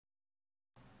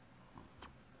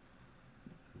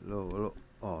Hello.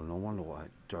 Oh, no wonder why.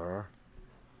 Durr.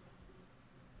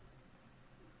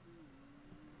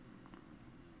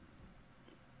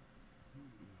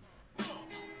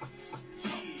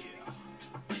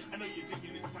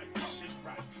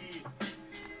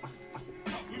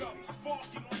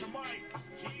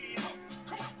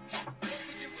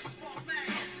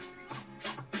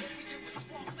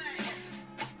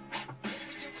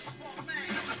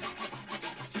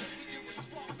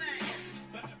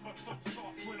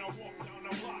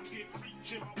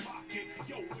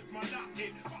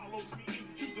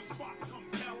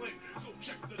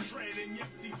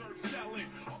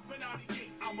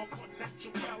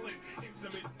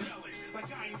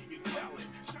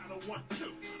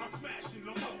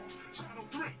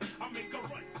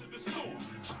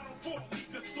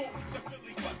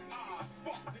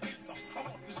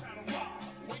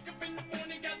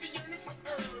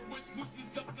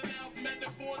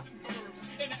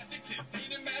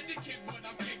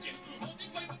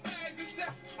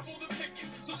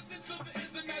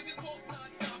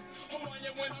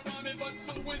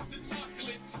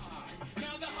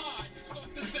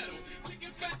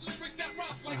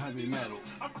 Heavy metal.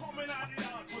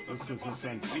 This is the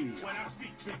Sensei.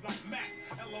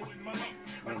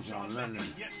 And John Lennon.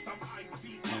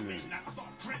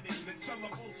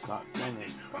 Stop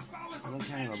grinning.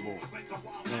 Uncannibal.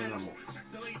 Animal.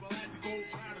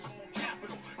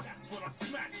 That's what I'm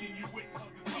smacking you with,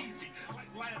 cause it's easy.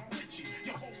 Like Lionel Richie,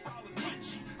 your whole style is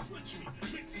bitchy. Switch me,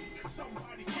 mix me,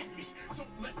 somebody kick me.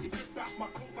 Don't let me rip out my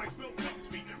clothes like Bill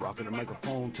Bixby. Rocking the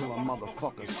microphone till I'm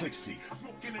motherfucking 60.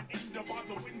 Smoking an endo by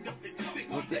the window is stick.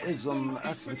 With the ism,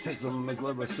 asthmatism is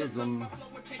lyricism.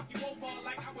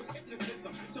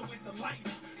 So it's a light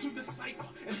to the cipher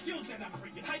and skills that I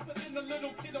bring it hyper than the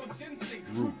little kid on ginseng.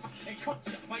 Roots and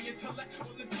culture, my intellect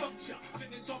will insult ya.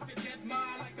 Finish off your dead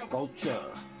mind like a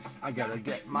vulture. I gotta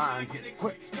get mine, get it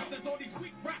quick. Cause there's all these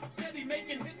weak raps steady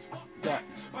making hits. Fuck that.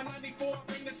 By 94,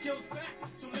 I bring the skills back.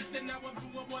 So listen, now I'm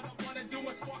doing what I wanna do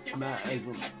and sparking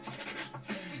madism.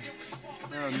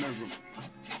 Madism.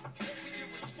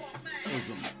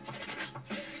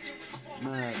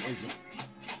 Madism.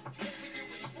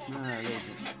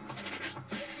 Madism.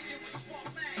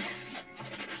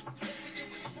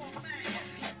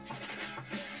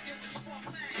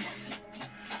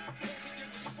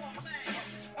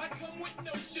 I come with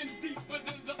notions deeper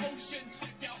than the ocean.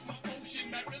 Check out my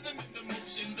ocean, my rhythm in the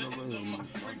motion. The ism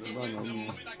brings the wisdom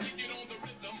when I kick it on the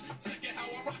rhythm. Check it how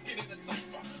I rock it in the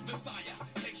cipher. Desire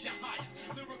takes you higher.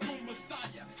 Lyrical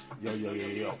messiah.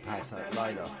 Yo, pass that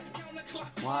lighter.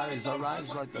 Why is I rise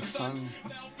like the sun?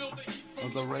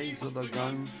 Of the rays of the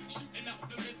gun.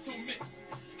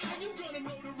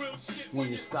 When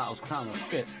your style's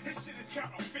counterfeit.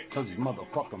 Cause he's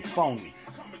motherfucking phony.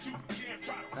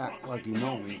 Act like you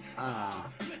know me.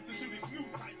 Listen to this new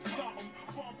type song.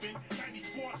 Bumping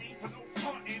 94 ain't for no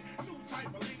frontin'. New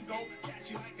type of lingo.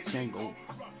 Catchy like a single.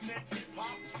 Roughneck hip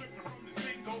hop stripping from the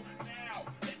single. Now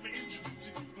let me introduce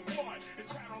you to the one. The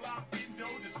channel out Indo,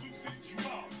 this nuisance you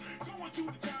love. Going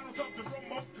through the channels of the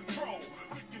remote control.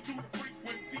 Looking through the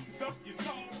frequencies of your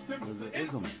soul. The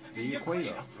ism, the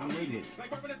equator, I'm reading.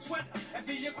 Like wearing a sweater at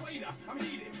the equator, I'm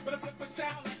heated. But I flip a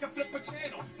style like I flip a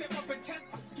channel. Step up and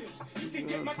test the skills. You can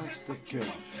get my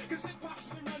testicles. Cause hip hop's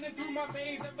been running through my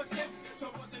veins ever since. So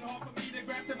it wasn't hard for me to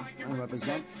grab the mic and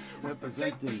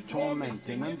representing,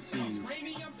 tormenting MCs.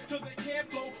 Craniums till they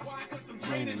can't flow. Why? Cause I'm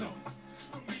training them.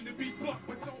 Don't mean to be blunt,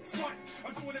 but don't front.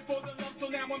 I'm doing it for the love, so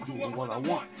now I'm doing what I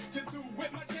want to do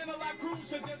with my channel. I cruise,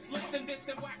 so just listen, this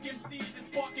and whack MCs is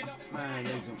sparking up.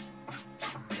 Manism.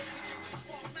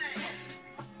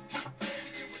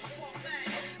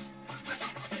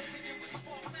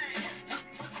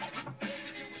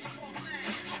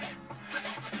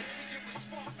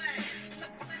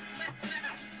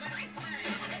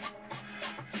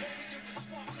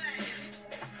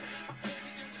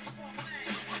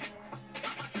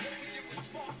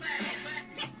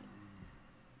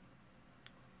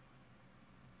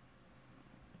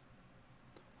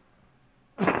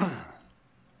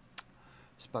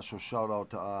 Special shout out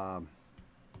to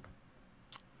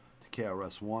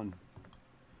KRS-One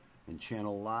and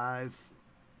Channel Live.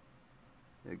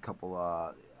 A couple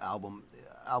album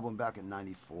back in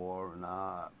 '94, and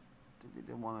I think they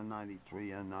did one in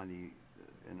 '93 and in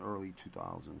early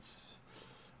 2000s.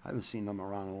 I haven't seen them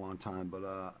around in a long time,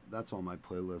 but that's on my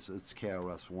playlist. It's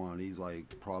KRS-One. He's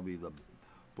like probably the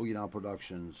Boogie Down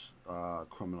Productions.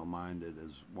 Criminal Minded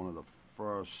is one of the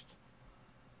first,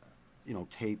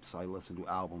 tapes I listened to,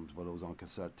 albums, but it was on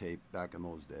cassette tape back in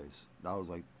those days. That was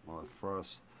like one of the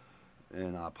first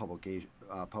and Public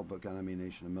Enemy,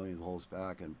 Nation of Millions, Holds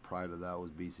Back, and prior to that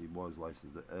was BC Boys,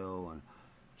 License to Ill, and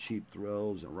Cheap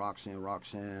Thrills, and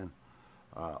Roxanne.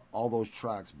 All those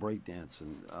tracks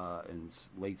breakdancing in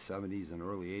late 70s and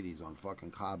early 80s on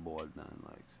fucking cardboard, man.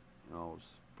 Like, you know, it was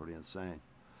pretty insane.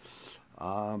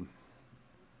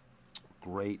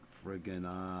 Great friggin'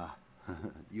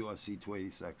 UFC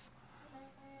 286.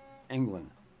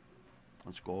 England.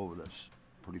 Let's go over this.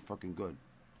 Pretty fucking good.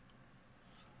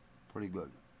 Pretty good.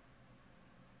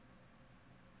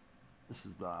 This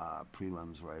is the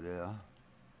prelims right here.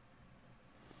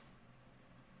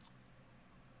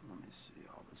 Let me see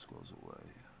how this goes away.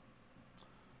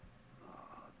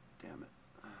 Damn it.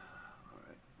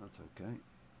 Alright, that's okay.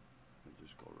 I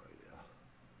just go right here.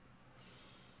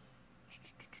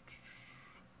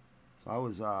 So I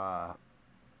was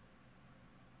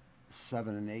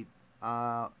 7 and 8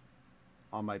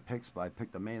 on my picks, but I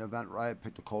picked the main event right,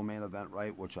 picked the co-main event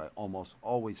right, which I almost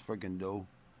always friggin' do.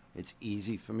 It's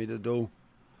easy for me to do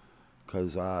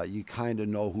because you kind of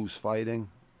know who's fighting,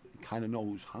 you kind of know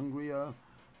who's hungrier,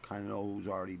 kind of know who's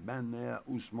already been there.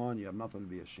 Usman, you have nothing to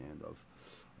be ashamed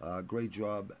of. Great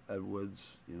job,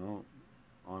 Edwards. You know,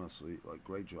 honestly, like,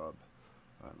 great job.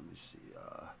 All right, let me see.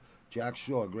 Jack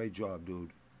Shaw, great job,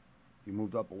 dude. You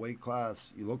moved up a weight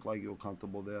class. You look like you're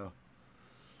comfortable there.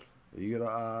 You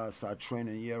gotta start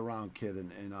training year-round, kid,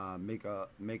 and make a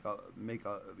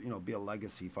you know, be a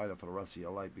legacy fighter for the rest of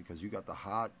your life, because you got the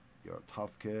heart. You're a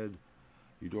tough kid.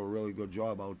 You do a really good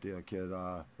job out there, kid.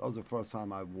 That was the first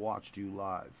time I've watched you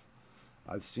live.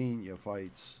 I've seen your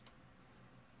fights.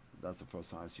 That's the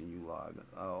first time I've seen you live.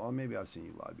 Or maybe I've seen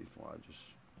you live before. I just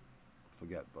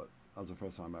forget. But that was the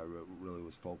first time I really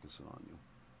was focusing on you.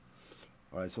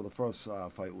 All right, so the first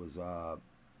fight was...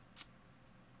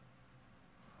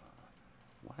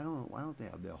 Why don't they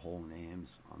have their whole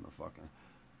names on the fucking...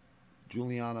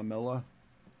 Juliana Miller.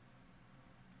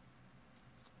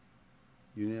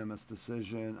 Unanimous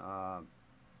decision.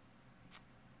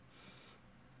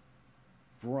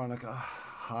 Veronica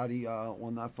Hardy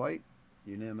won that fight.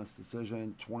 Unanimous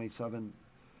decision. 27,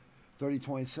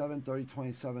 30-27,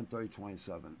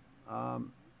 30-27,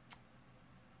 30-27.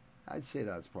 I'd say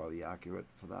that's probably accurate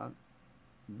for that.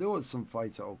 There was some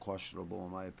fights that were questionable,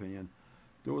 in my opinion.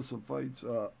 There were some fights.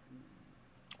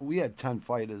 We had 10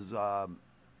 fighters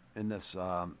in this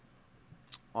on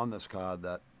this card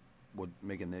that were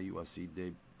making their UFC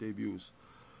debuts,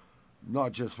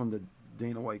 not just from the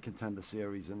Dana White Contender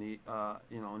Series and the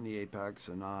you know, in the Apex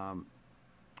and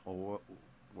or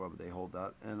wherever they hold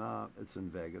that, and it's in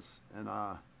Vegas, and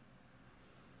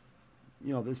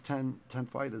you know, there's 10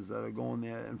 fighters that are going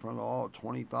there in front of all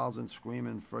 20,000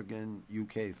 screaming friggin'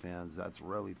 UK fans. That's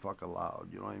really fucking loud.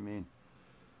 You know what I mean?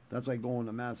 That's like going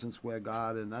to Madison Square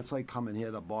Garden. That's like coming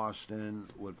here to Boston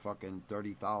with fucking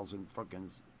 30,000 fucking...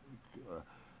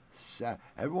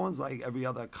 everyone's like every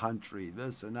other country,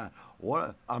 this and that.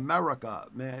 What America,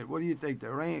 man? What do you think?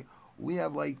 There ain't... We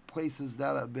have like places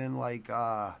that have been like,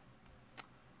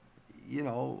 you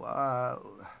know,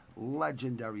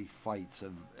 legendary fights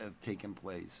have taken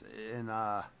place in,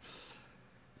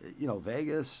 you know,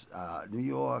 Vegas, New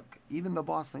York, even the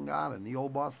Boston Garden, the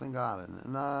old Boston Garden,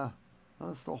 and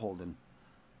they're still holding.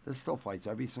 There's still fights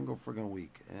every single friggin'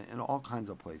 week in all kinds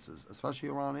of places, especially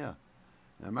around here.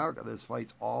 In America, there's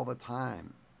fights all the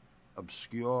time.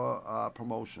 Obscure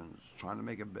promotions trying to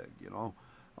make it big, you know.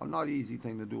 A not easy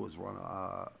thing to do is run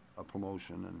a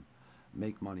promotion and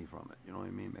make money from it. You know what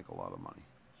I mean? Make a lot of money.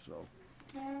 So,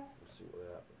 we'll see what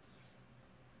happens.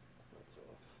 That's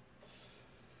off.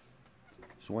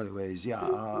 So anyways,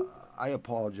 yeah, I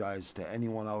apologize to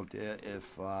anyone out there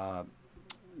if...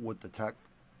 with the tech,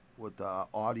 with the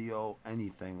audio,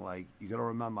 anything. Like, you gotta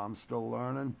remember, I'm still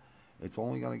learning. It's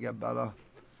only gonna get better.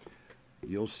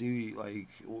 You'll see, like,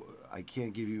 I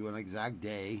can't give you an exact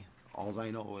day. All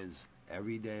I know is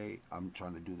every day I'm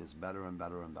trying to do this better and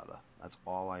better and better. That's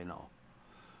all I know.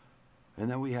 And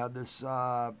then we had this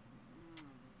let's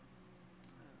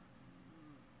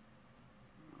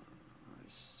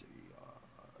see,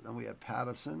 then we had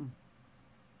Patterson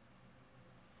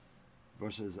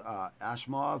versus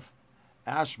Ashmov.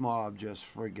 Ashmov just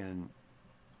friggin',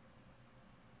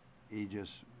 he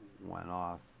just went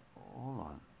off. Hold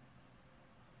on.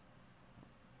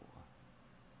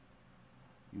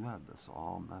 You had this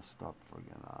all messed up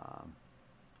friggin'.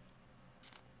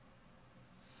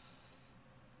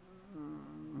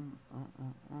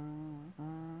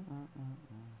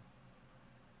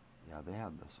 Yeah, they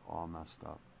had this all messed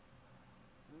up.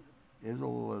 Here's a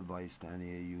little advice to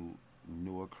any of you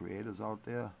newer creators out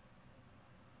there.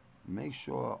 Make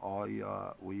sure all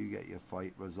your, where you get your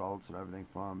fight results and everything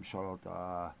from, shout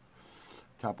out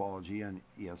Tapology and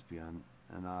ESPN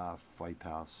and Fight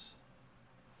Pass.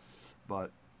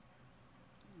 But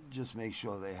just make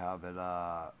sure they have it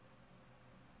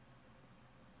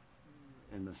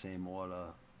in the same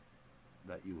order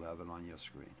that you have it on your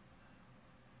screen.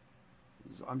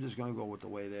 So I'm just going to go with the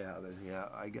way they have it here.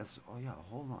 I guess, oh yeah,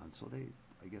 hold on. So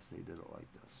I guess they did it like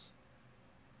this.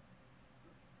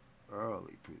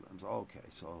 Early prelims. Okay,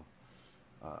 so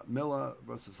Miller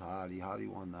versus Hardy. Hardy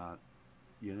won that.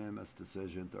 Unanimous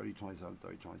decision, 30-27,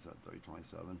 30-27,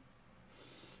 30-27.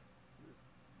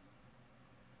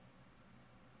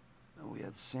 And we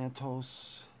had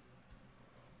Santos.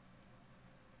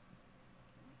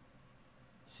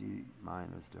 See,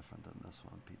 mine is different than this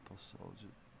one, people, so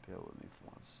just bear with me for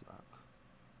one sec.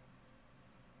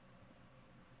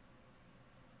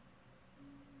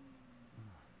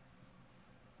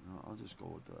 No, I'll just go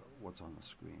with what's on the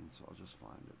screen, so I'll just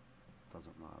find it.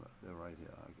 Doesn't matter. They're right here.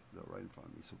 They're right in front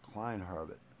of me. So Klein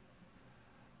Herbert.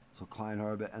 So Klein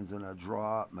Herbert ends in a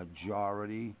draw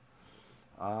majority.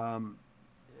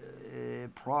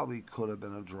 It probably could have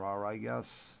been a draw, I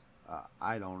guess.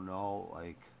 I don't know.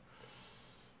 Like,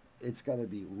 it's got to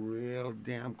be real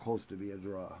damn close to be a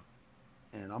draw.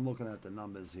 And I'm looking at the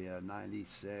numbers here.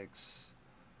 96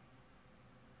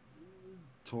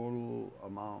 total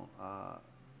amount.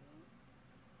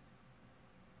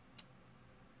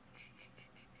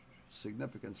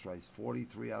 Significant strikes,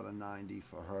 43 out of 90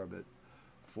 for Herbert,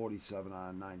 47 out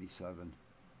of 97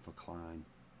 for Klein.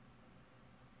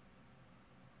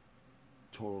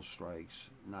 Total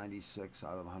strikes, 96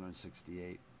 out of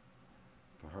 168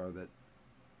 for Herbert,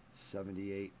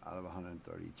 78 out of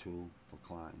 132 for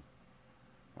Klein.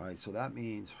 All right, so that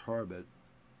means Herbert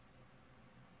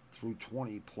threw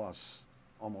 20 plus,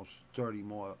 almost 30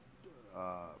 more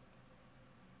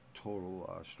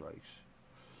total strikes.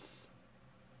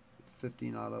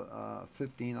 15 out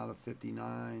of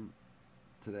 59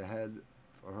 to the head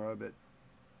for Herbert.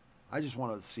 I just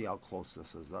want to see how close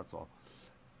this is. That's all.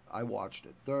 I watched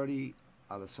it. 30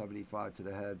 out of 75 to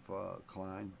the head for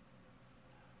Klein.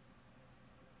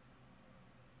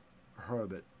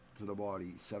 Herbert to the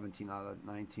body. 17 out of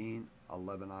 19.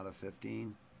 11 out of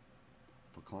 15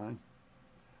 for Klein.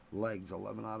 Legs.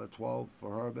 11 out of 12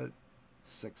 for Herbert.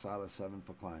 6 out of 7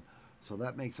 for Klein. So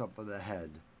that makes up for the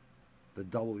head. The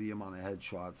double the amount of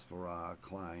headshots for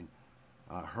Klein.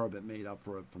 Herbert made up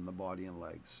for it from the body and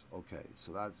legs. Okay,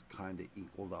 so that's kind of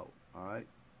equaled out. All right.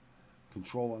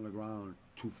 Control on the ground,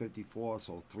 254.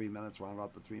 So 3 minutes, round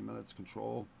out the 3 minutes.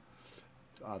 Control,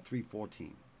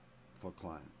 314 for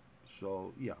Klein.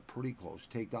 So yeah, pretty close.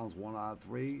 Takedowns 1 out of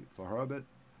 3 for Herbert,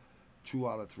 2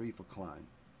 out of 3 for Klein.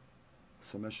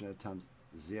 Submission attempts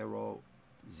 0,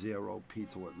 0.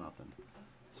 Pizza with nothing.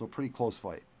 So pretty close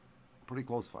fight. Pretty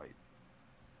close fight.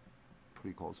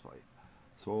 Pretty close fight.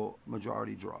 So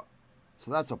majority draw.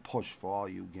 So that's a push for all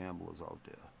you gamblers out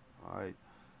there. All right,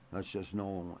 that's just no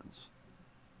one wins.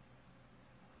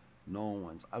 No one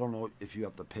wins. I don't know if you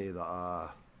have to pay the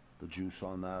juice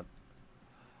on that.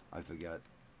 I forget.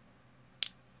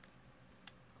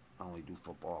 I only do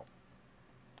football,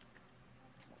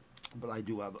 but I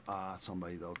do have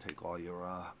somebody that'll take all your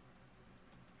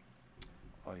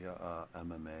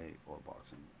MMA or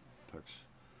boxing picks.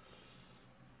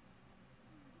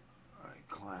 All right,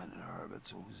 Klein and Herbert.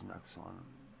 So who's next on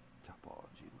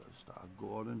topology list?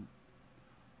 Gordon,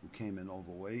 who came in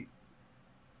overweight.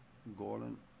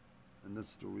 Gordon, and this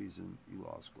is the reason you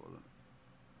lost, Gordon.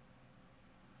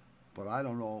 But I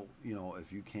don't know,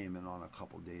 if you came in on a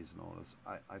couple days' notice.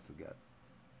 I forget.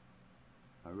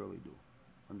 I really do.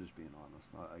 I'm just being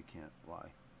honest. I can't lie.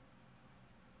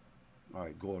 All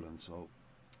right, Gordon. So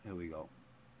here we go.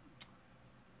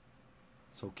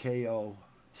 So KO.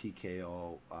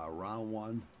 TKO, round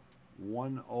 1,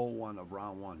 101 of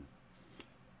round 1.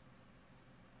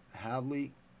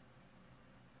 Hadley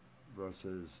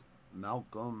versus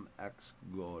Malcolm X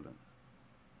Gordon.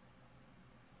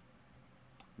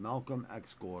 Malcolm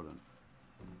X Gordon.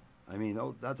 I mean,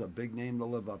 that's a big name to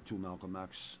live up to, Malcolm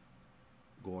X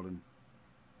Gordon.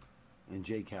 And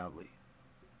Jake Hadley.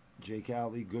 Jake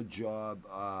Hadley, good job.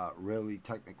 Really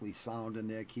technically sound in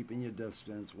there, keeping your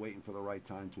distance, waiting for the right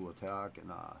time to attack.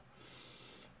 And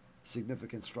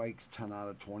significant strikes, 10 out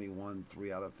of 21,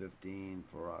 3 out of 15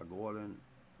 for Gordon.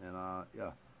 And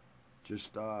yeah,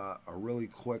 just a really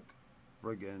quick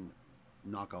friggin'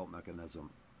 knockout mechanism.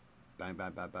 Bang,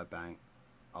 bang, bang, bang, bang.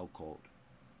 Out cold.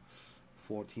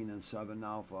 14-7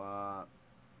 now for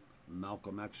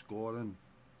Malcolm X Gordon.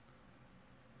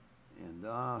 And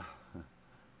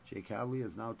Jake Hadley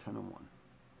is now 10-1.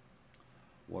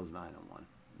 Was 9-1.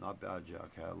 Not bad,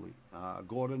 Jack Hadley.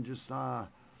 Gordon, just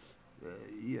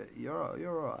you're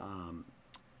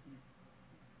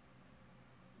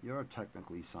you're a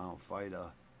technically sound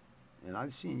fighter, and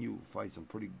I've seen you fight some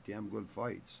pretty damn good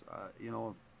fights. You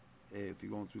know, if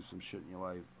you're going through some shit in your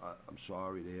life, I'm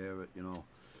sorry to hear it. You know,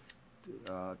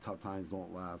 tough times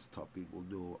don't last. Tough people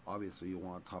do. Obviously, you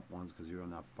want tough ones because you're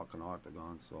in that fucking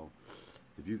octagon. So,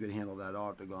 if you can handle that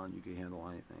octagon, you can handle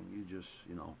anything. You just,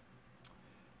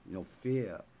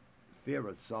 fear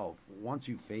itself. Once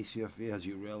you face your fears,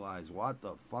 you realize, what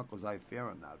the fuck was I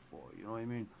fearing that for? You know what I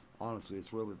mean? Honestly,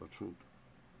 it's really the truth.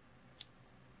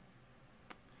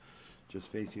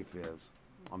 Just face your fears.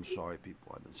 I'm sorry,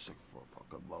 people. I've been sick for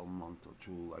fucking about a month or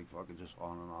two. Like, fucking just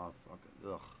on and off.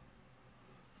 Fucking, ugh.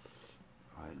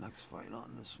 Alright, next fight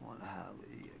on this one.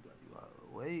 Hallie, I got you out of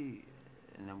the way.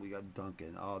 And then we got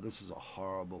Duncan. Oh, this is a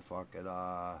horrible fucking,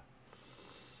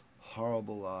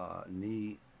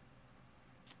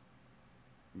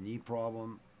 knee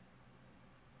problem.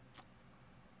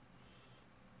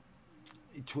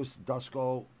 He twisted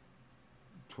Dusko,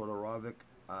 Todorovic,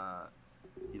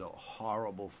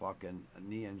 horrible fucking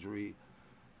knee injury.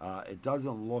 It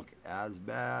doesn't look as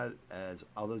bad as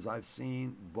others I've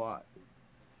seen, but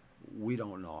we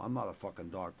don't know. I'm not a fucking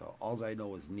doctor. All I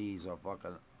know is knees are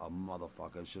fucking a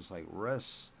motherfucker. It's just like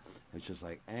wrists. It's just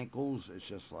like ankles. It's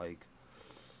just like,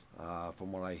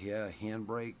 from what I hear,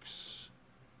 handbrakes.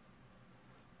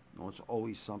 It's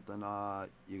always something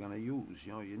you're going to use.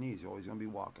 Your knees. You're always going to be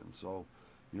walking. So,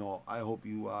 I hope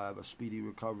you have a speedy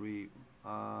recovery.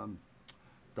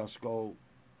 Dusko,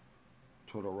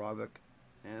 Todorovic,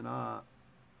 and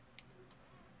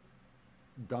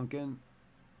Duncan.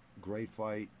 Great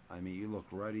fight. I mean, you look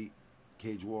ready.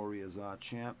 Cage Warriors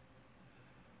champ.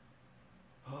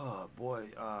 Oh, boy.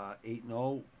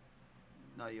 8-0.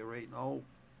 Now you're 8-0.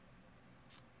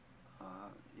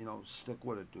 Stick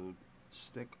with it, dude.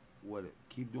 Stick with it.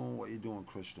 Keep doing what you're doing,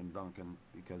 Christian Duncan,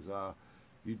 because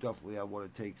you definitely have what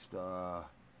it takes to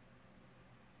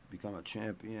become a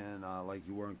champion like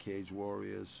you were in Cage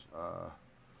Warriors.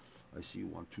 I see you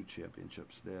won 2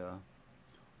 championships there.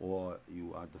 Or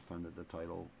you defended the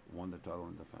title, won the title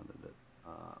and defended it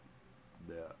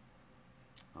there.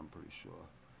 I'm pretty sure.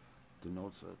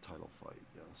 Denotes a title fight,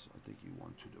 yes. I think you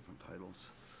won 2 different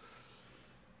titles.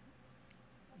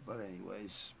 But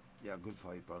anyways, yeah, good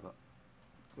fight, brother.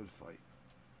 Good fight.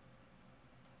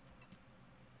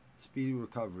 Speedy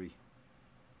recovery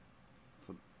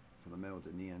for the man with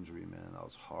the knee injury, man. That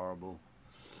was horrible.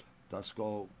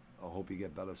 Dusko, I hope you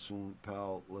get better soon,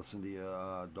 pal. Listen to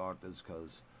your doctors,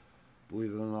 because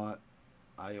believe it or not,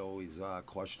 I always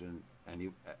question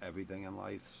everything in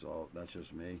life, so that's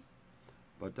just me.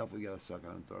 But definitely get a second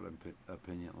and third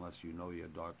opinion unless you know your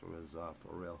doctor is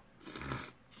for real.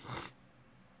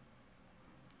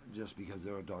 Just because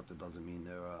they're a doctor doesn't mean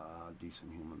they're a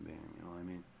decent human being, you know what I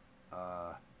mean?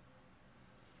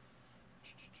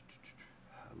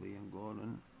 Hallie and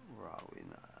Gordon. Where are we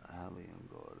now? Hallie and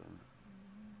Gordon.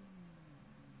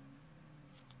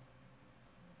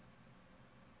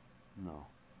 No.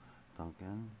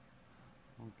 Duncan.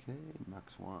 Okay,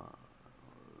 next one.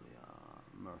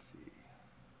 Murphy.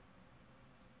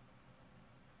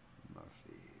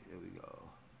 Here we go.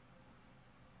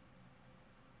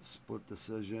 Split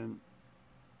decision.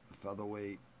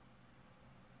 Featherweight.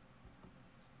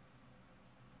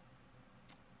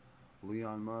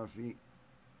 Leon Murphy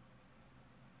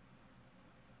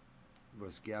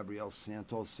versus Gabriel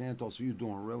Santos. Santos, you're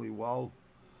doing really well.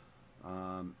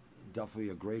 Definitely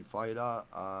a great fighter.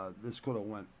 This could have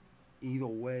went either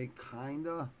way,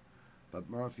 kinda, but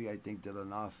Murphy, I think, did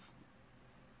enough.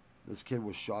 This kid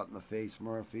was shot in the face,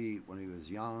 Murphy, when he was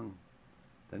young.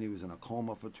 Then he was in a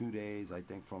coma for 2 days, I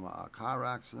think, from a car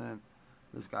accident.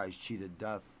 This guy's cheated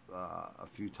death a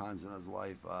few times in his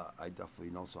life. I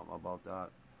definitely know something about that.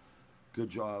 Good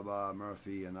job,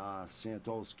 Murphy. And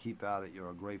Santos, keep at it. You're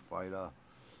a great fighter.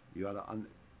 You got to...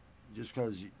 just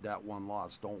because that one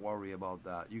loss, don't worry about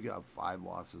that. You could have 5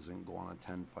 losses and go on a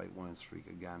 10-fight winning streak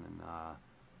again and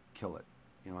kill it.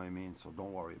 You know what I mean? So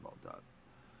don't worry about that.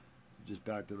 Just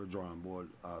back to the drawing board,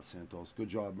 Santos. Good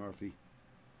job, Murphy.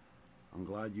 I'm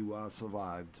glad you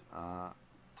survived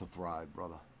to thrive,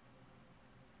 brother.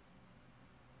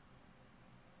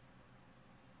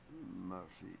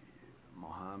 Murphy.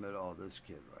 Muhammad. Oh, this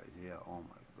kid right here. Oh,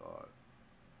 my God.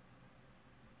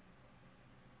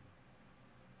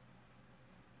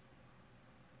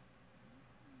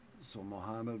 So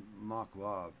Mohammed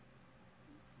Mokaev.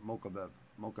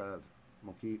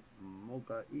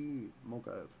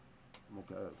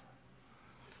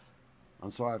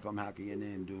 I'm sorry if I'm hacking your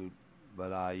name, dude,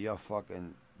 but you're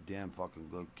fucking damn fucking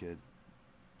good, kid.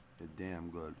 You're damn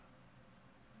good.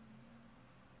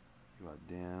 You are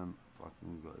damn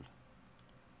fucking good.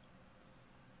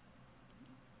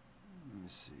 Let me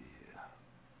see here.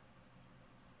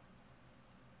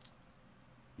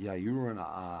 Yeah, you were in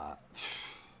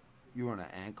an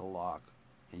ankle lock,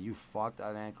 and you fought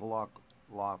that ankle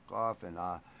lock off, and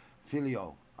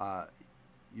Filio,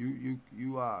 you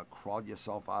crawled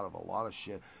yourself out of a lot of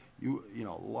shit. You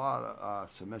know, a lot of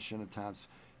submission attempts.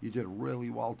 You did really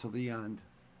well to the end,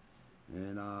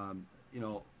 and you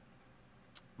know,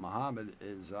 Muhammad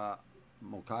is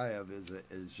Mokaev is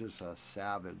just a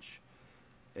savage,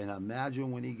 and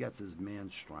imagine when he gets his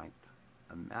man strength.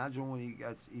 Imagine when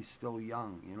he's still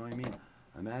young, you know what I mean?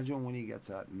 Imagine when he gets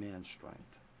that man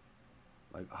strength.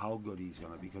 Like how good he's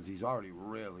going to be, because he's already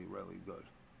really, really good.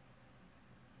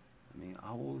 I mean,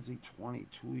 how old is he?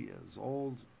 22 years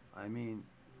old? I mean,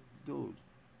 dude,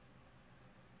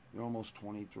 you're almost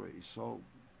 23. So,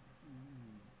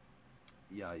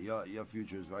 yeah, your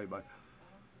future is very bright.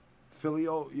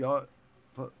 Filio,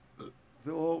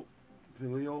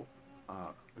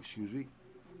 excuse me.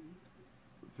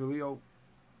 Filio,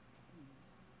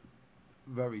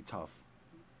 very tough,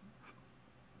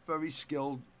 very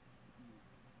skilled.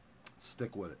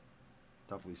 Stick with it.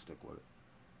 Definitely stick with it.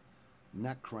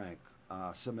 Neck crank,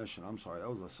 submission. I'm sorry, that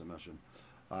was a submission.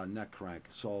 Neck crank.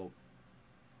 So,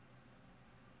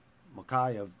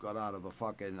 Mokaev got out of a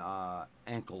fucking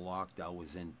ankle lock that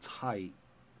was in tight,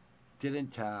 didn't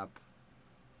tap,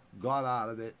 got out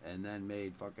of it, and then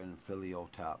made fucking Filio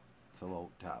tap.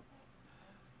 Philo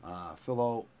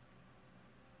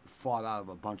fought out of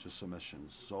a bunch of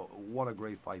submissions. So what a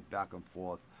great fight, back and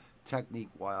forth.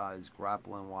 Technique-wise,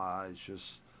 grappling-wise,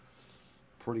 just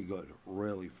pretty good.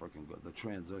 Really freaking good. The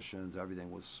transitions, everything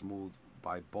was smooth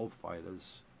by both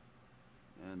fighters.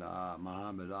 And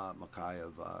Muhammad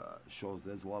Mokaev shows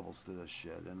there's levels to this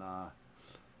shit. And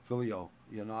Filio,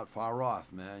 you're not far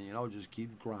off, man. You know, just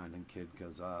keep grinding, kid,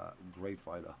 because great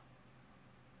fighter.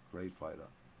 Great fighter.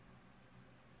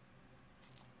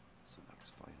 What's the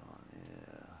next fight on?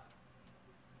 Yeah.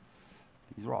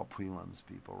 These are all prelims,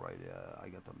 people, right? Yeah, I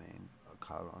got the main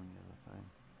card on the other thing.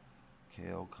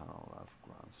 KO, kind of left,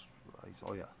 ground strikes.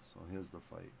 Oh, yeah. So here's the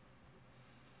fight.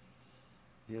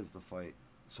 Here's the fight.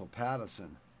 So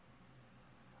Patterson,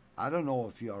 I don't know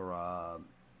if you're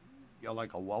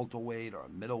like a welterweight or a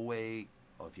middleweight,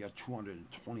 or if you're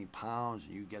 220 pounds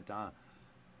and you get down,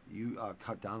 you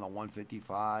cut down to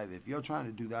 155. If you're trying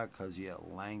to do that because your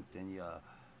length and your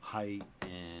height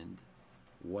and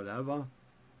whatever,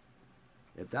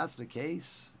 if that's the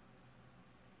case,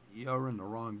 you're in the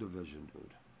wrong division,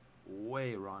 dude.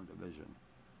 Way wrong division.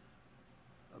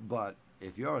 But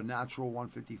if you're a natural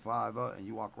 155er and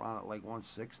you walk around at like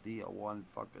 160 or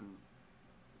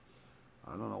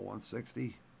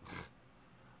 160,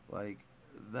 like,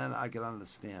 then I can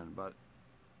understand. But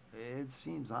it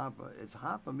seems it's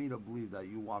hard for me to believe that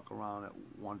you walk around at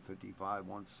 155,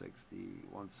 160,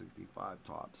 165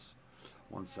 tops,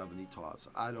 170 tops.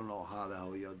 I don't know how the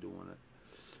hell you're doing it.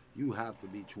 You have to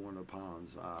be 200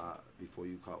 pounds before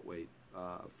you cut weight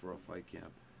for a fight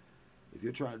camp. If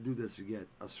you're trying to do this to get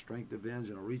a strength advantage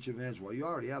and a reach advantage, well, you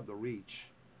already have the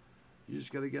reach. You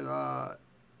just got to get the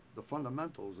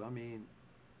fundamentals. I mean,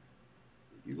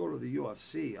 you go to the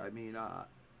UFC. I mean,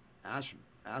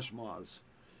 Ashmaz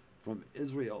from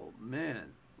Israel,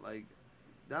 man, like,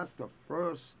 that's the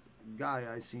first guy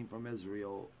I seen from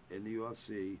Israel in the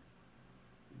UFC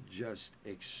just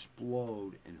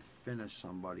explode and finish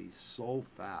somebody so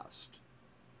fast,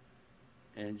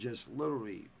 and just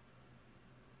literally,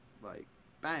 like,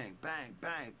 bang, bang,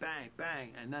 bang, bang,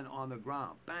 bang, and then on the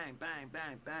ground, bang, bang,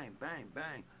 bang, bang, bang,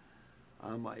 bang.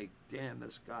 I'm like, damn,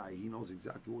 this guy, he knows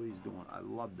exactly what he's doing. I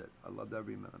loved it. I loved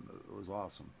every minute of it. It was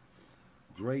awesome.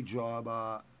 Great job,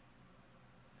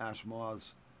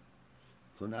 Ashmaz.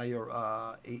 So now you're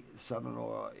 8-7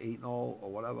 or 8-0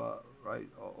 or whatever, right?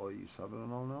 Or you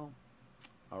 7-0 now?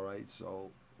 All right,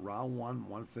 so round 1,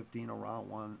 115 or round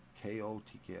 1, KO,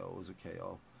 TKO was a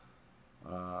KO.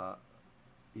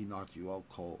 He knocked you out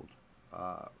cold.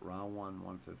 Round 1,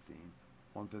 115.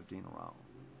 115 around.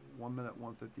 1 minute,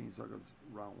 115 seconds,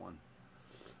 round 1.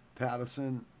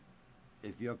 Patterson,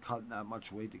 if you're cutting that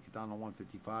much weight to get down to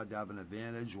 155 to have an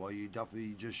advantage, well, you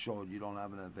definitely just showed you don't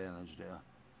have an advantage there.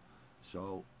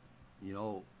 So, you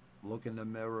know, look in the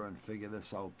mirror and figure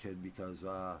this out, kid, because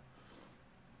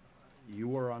you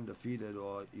were undefeated,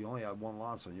 or you only had one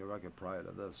loss on your record prior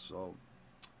to this. So,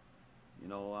 you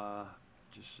know,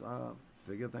 just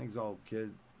figure things out,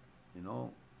 kid. You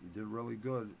know, you did really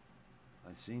good.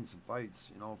 I've seen some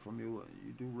fights, you know, from you.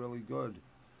 You do really good.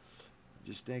 I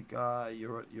just think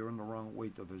you're in the wrong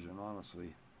weight division,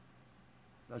 honestly.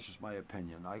 That's just my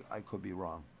opinion. I could be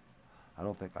wrong. I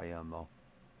don't think I am, though.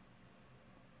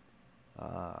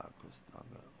 Chris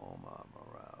Duggan, Omar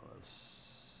Morales.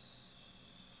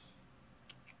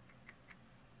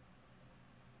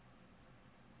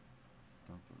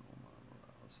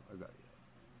 I got you.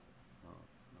 No,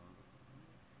 no,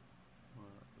 no.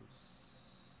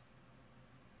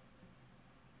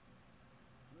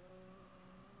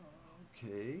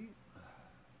 Okay.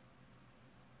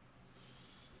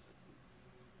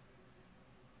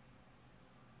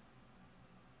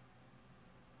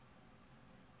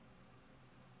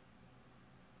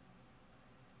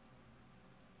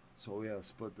 So we had a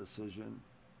split decision.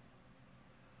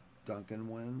 Duncan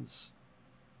wins.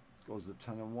 Goes to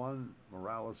 10-1.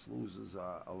 Morales loses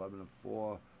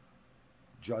 11-4.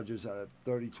 Judges at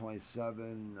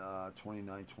 30-27,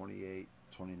 29-28,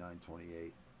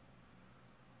 29-28.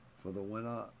 For the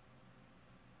winner,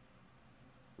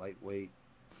 lightweight,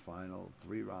 final,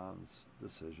 3 rounds,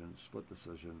 decision, split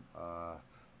decision.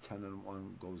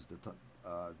 10-1 goes to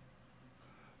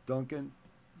Duncan.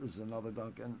 This is another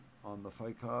Duncan on the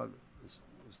fight card. There's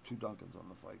 2 Duncans on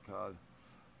the fight card.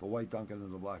 The white Duncan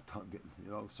and the black Duncan,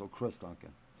 you know. So Chris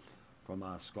Duncan from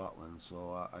Scotland.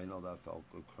 So I know that felt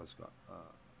good, Chris.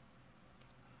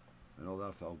 I know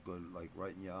that felt good, like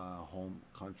right in your home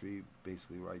country,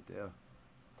 basically right there.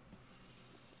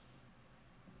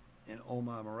 And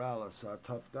Omar Morales, a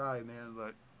tough guy, man,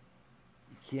 but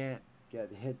you can't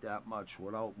get hit that much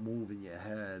without moving your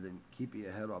head and keeping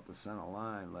your head off the center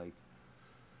line. Like,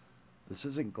 this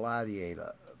isn't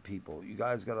Gladiator, people. You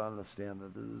guys got to understand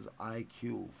that this is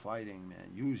IQ fighting,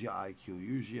 man. Use your IQ.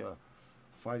 Use your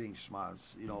fighting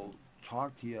smarts. You know,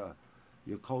 talk to your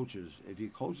coaches. If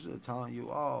your coaches are telling you,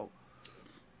 oh,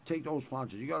 take those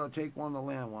punches, you got to take one to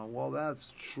land one. Well,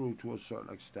 that's true to a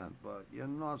certain extent, but you're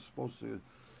not supposed to.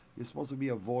 You're supposed to be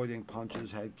avoiding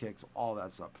punches, head kicks, all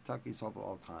that stuff. Protect yourself at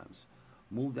all times.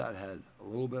 Move that head a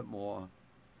little bit more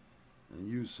and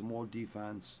use some more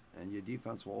defense, and your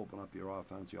defense will open up your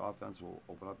offense. Your offense will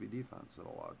open up your defense at a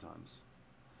lot of times.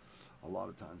 A lot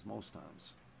of times, most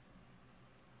times.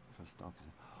 Chris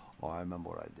Duncan. Oh, I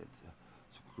remember what I did.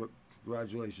 So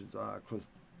congratulations, Chris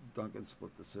Duncan,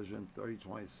 split decision, 30-27,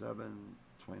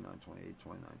 29-28,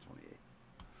 29-28.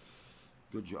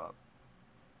 Good job.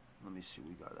 Let me see,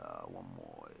 we got one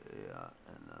more, yeah,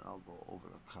 and then I'll go over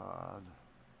the card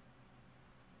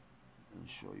and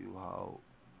show you how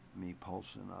me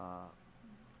posting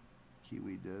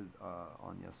Kiwi did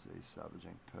on yesterday's Savage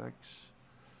Inc. picks.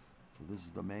 So this is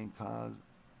the main card.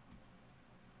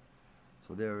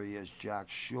 So there he is, Jack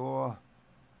Shore.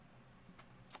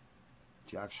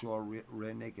 Jack Shore,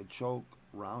 rear naked choke,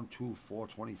 round 2,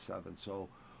 427. So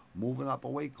moving up a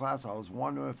weight class, I was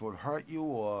wondering if it would hurt you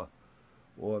or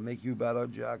make you better,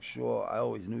 Jack Shore. I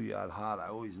always knew you had heart. I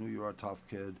always knew you were a tough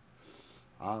kid.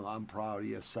 I'm proud of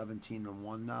you.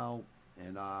 17-1 now,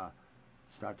 and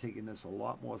start taking this a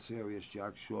lot more serious,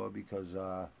 Jack Shore, because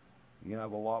you're gonna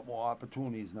have a lot more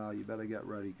opportunities now. You better get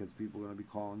ready because people are gonna be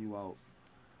calling you out.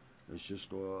 It's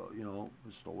just you know,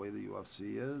 it's the way the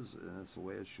UFC is, and it's the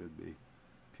way it should be.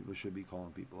 People should be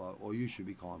calling people out, or you should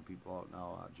be calling people out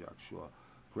now, Jack Shore.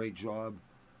 Great job.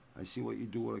 I see what you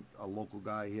do with a local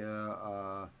guy here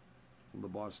from the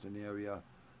Boston area.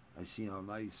 I see how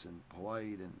nice and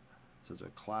polite and such a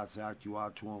class act you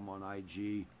are to him on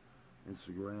IG,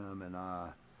 Instagram, and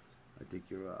I think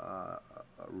you're a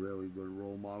really good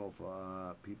role model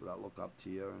for people that look up to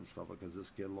you and stuff, because this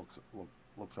kid looks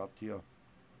up to you.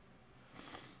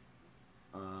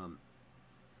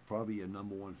 Probably your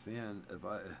 #1 fan. If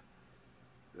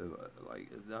like,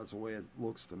 that's the way it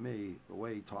looks to me. The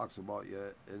way he talks about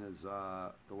you and his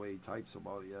the way he types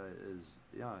about you is,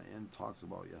 yeah, and talks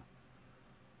about you,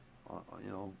 you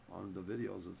know, on the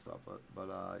videos and stuff. But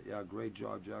yeah, great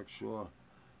job, Jack Shore.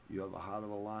 You have a heart of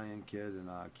a lion, kid, and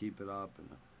keep it up. And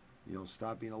you know,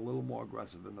 stop being a little more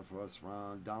aggressive in the first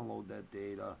round. Download that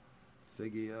data.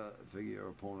 Figure your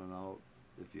opponent out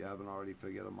if you haven't already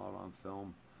figured him out on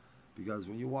film. Because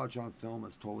when you watch on film,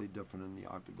 it's totally different in the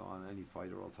octagon. Any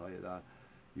fighter will tell you that.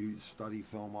 You study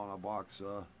film on a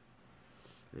boxer,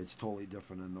 it's totally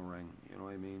different in the ring. You know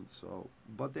what I mean? So,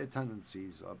 but their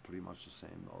tendencies are pretty much the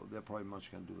same, though. They're pretty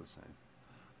much going to do the same.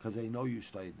 Because they know you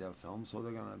studied their film, so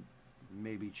they're going to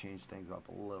maybe change things up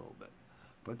a little bit.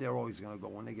 But they're always going to go,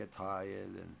 when they get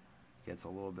tired and gets a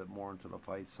little bit more into the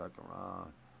fight second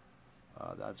round,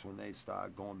 that's when they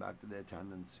start going back to their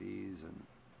tendencies and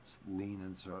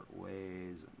leaning certain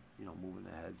ways and, you know, moving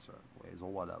their head certain ways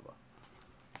or whatever.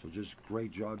 So just great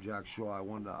job, Jack Shore. I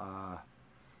wanted to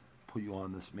put you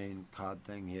on this main card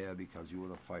thing here because you were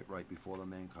the fight right before the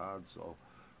main card. So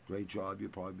great job. You'll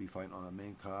probably be fighting on the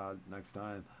main card next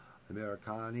time.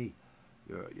 Americani,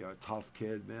 you're a tough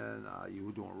kid, man. You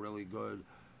were doing really good.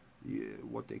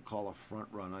 What they call a front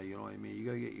runner, you know what I mean? You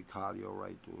got to get your cardio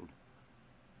right, dude.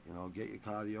 You know, get your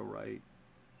cardio right,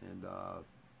 and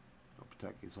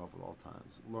protect yourself at all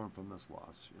times. Learn from this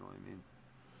loss, you know what I mean?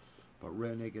 But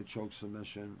rear naked choke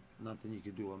submission, nothing you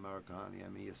can do, Americani. I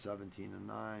mean, you're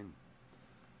 17-9.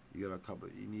 You got a couple.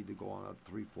 You need to go on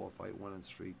a 3-4 fight winning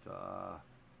streak,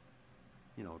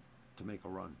 you know, to make a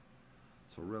run.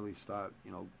 So really start,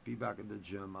 you know, be back at the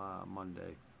gym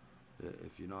Monday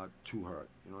if you're not too hurt.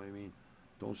 You know what I mean?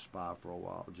 Don't spar for a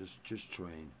while. Just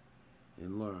train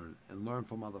and learn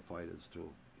from other fighters too.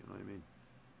 You know what I mean?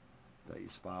 That you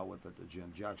spar with at the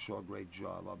gym. Jack Shaw, great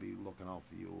job. I'll be looking out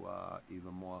for you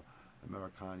even more.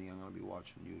 Americani, I'm going to be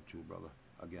watching you too, brother,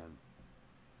 again.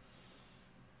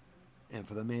 And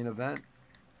for the main event,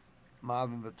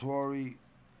 Marvin Vettori,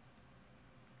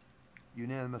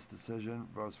 unanimous decision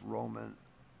versus Roman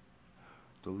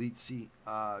Still.Gaethje.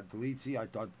 I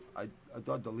thought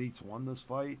Still.Gaethje won this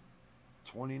fight.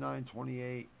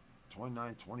 29-28,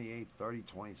 29-28,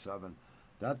 30-27.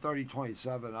 That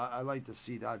 30-27, I like to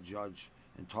see that judge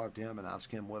and talk to him and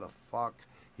ask him where the fuck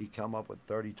he come up with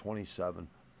 30-27.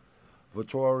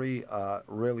 Vettori,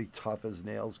 really tough as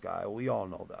nails guy. We all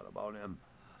know that about him.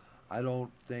 I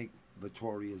don't think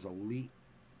Vettori is elite,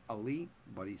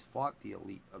 but he's fought the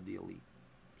elite of the elite.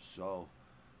 So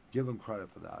give him credit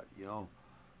for that, you know.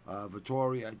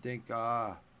 Vettori, I think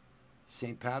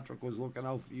St. Patrick was looking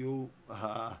out for you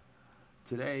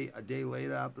today, a day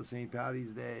later after St.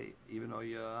 Patty's Day, even though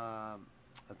you're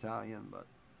Italian, but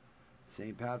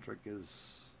St. Patrick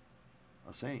is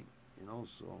a saint, you know,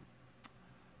 so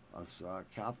us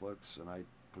Catholics, and I'm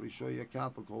pretty sure you're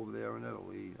Catholic over there in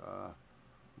Italy,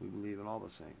 we believe in all the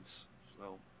saints.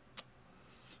 So,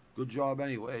 good job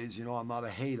anyways. You know, I'm not a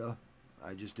hater.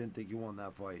 I just didn't think you won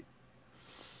that fight.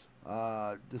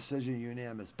 Decision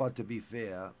unanimous. But to be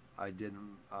fair, I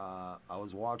didn't. I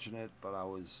was watching it, but I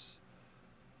was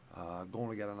going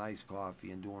to get an iced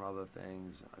coffee and doing other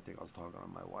things. I think I was talking to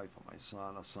my wife or my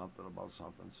son or something about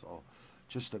something. So,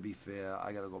 just to be fair,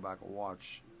 I got to go back and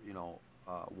watch, you know,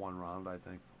 one round, I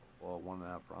think, or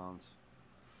 1.5 rounds.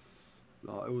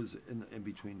 No, it was in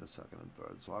between the second and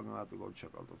third, so I'm gonna have to go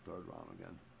check out the third round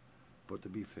again. But to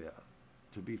be fair,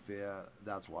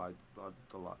 that's why I thought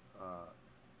the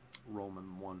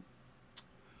Roman won.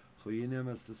 So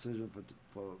unanimous decision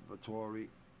for Vettori.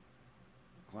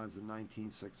 Climbs to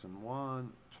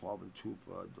 19-6-1, 12-2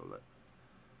 for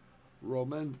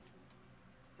Roman,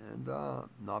 and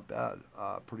not bad.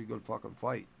 Pretty good fucking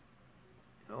fight.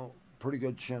 You know. Pretty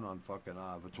good chin on fucking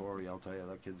Vettori, I'll tell you.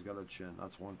 That kid's got a chin.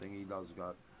 That's one thing he does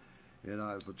got. And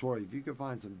Vettori, if you can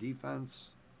find some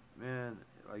defense, man,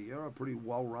 like, you're a pretty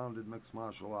well-rounded mixed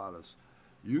martial artist.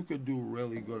 You could do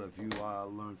really good if you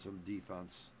learn some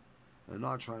defense and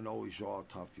not trying to always show how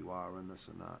tough you are and this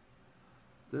and that.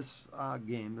 This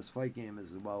this fight game,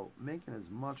 is about making as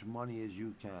much money as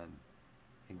you can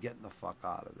and getting the fuck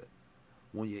out of it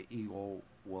when your ego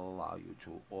will allow you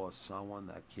to, or someone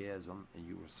that cares and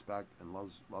you respect and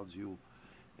loves you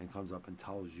and comes up and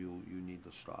tells you you need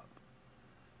to stop.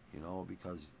 You know,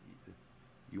 because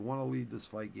you want to leave this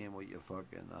fight game with your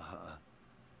fucking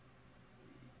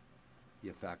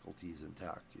your faculties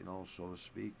intact, you know, so to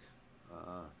speak.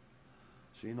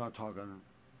 So you're not talking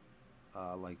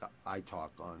like I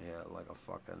talk on here, like a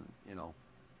fucking, you know,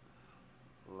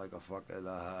 like a fucking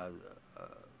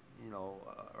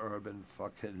urban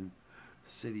fucking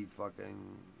city fucking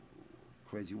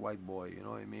crazy white boy, you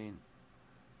know what I mean?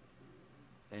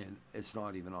 And it's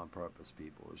not even on purpose,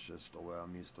 people. It's just the way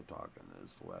I'm used to talking.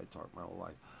 It's the way I talk my whole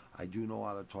life. I do know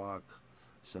how to talk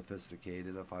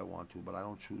sophisticated if I want to, but I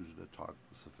don't choose to talk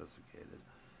sophisticated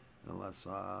unless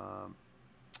I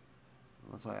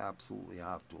absolutely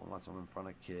have to, unless I'm in front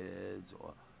of kids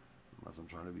or unless I'm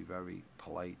trying to be very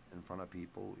polite in front of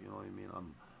people, you know what I mean?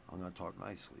 I'm going to talk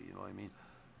nicely, you know what I mean?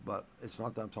 But it's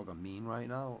not that I'm talking mean right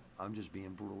now. I'm just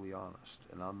being brutally honest.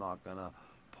 And I'm not going to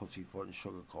pussyfoot and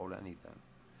sugarcoat anything.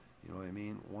 You know what I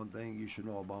mean? One thing you should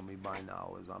know about me by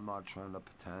now is I'm not trying to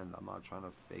pretend. I'm not trying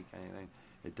to fake anything.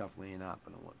 It definitely ain't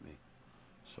happening with me.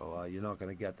 So you're not going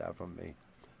to get that from me.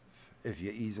 If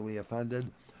you're easily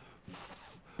offended,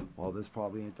 well, this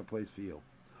probably ain't the place for you.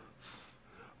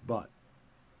 But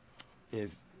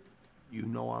if you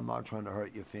know I'm not trying to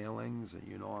hurt your feelings and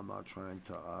you know I'm not trying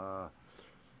to,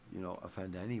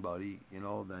 offend anybody,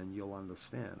 then you'll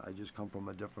understand. I just come from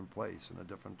a different place and a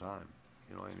different time.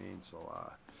 You know what I mean?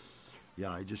 So,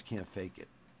 yeah, I just can't fake it.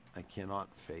 I cannot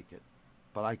fake it.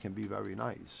 But I can be very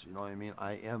nice. You know what I mean?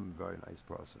 I am a very nice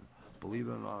person. Believe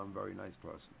it or not, I'm a very nice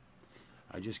person.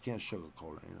 I just can't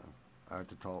sugarcoat anything. I have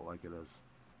to tell it like it is.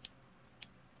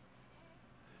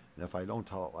 And if I don't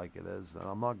tell it like it is, then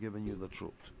I'm not giving you the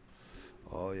truth.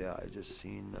 Oh, yeah, I just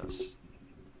seen this.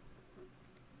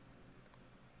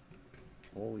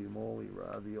 Holy moly,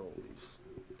 raviolis.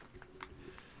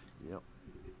 Yep,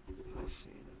 I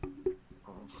seen it.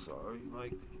 Oh, I'm sorry,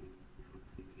 Mike.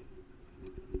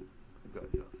 I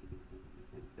got you.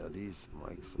 Yeah, these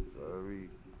mics are very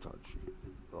touchy.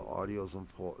 The audio's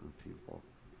important, people.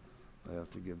 I have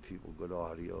to give people good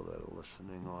audio that are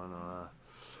listening on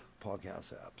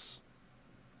podcast apps.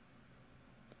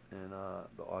 And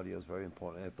the audio is very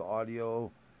important. If the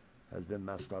audio has been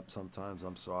messed up sometimes,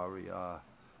 I'm sorry,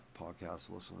 podcast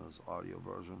listeners, audio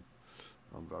version.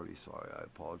 I'm very sorry. I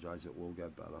apologize. It will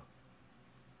get better.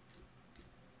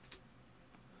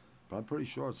 But I'm pretty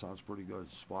sure it sounds pretty good.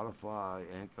 Spotify,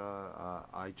 Anchor,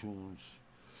 iTunes,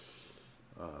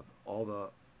 all the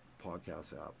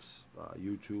podcast apps,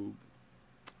 YouTube,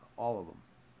 all of them.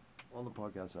 All the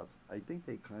podcast apps. I think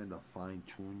they kind of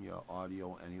fine-tune your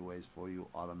audio anyways for you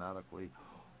automatically.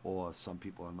 Or some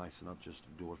people are nice enough just to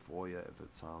do it for you if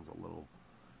it sounds a little,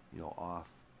 off.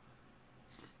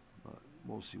 But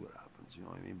we'll see what happens, you know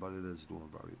what I mean? But it is doing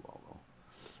very well,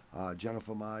 though.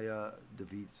 Jennifer Maia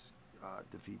defeats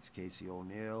Casey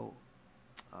O'Neill.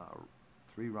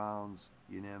 3 rounds,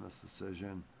 unanimous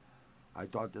decision. I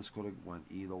thought this could have went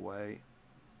either way.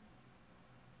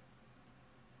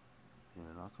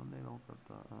 And how come they don't get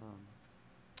the...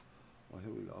 Well,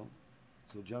 here we go.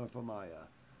 So Jennifer Maia.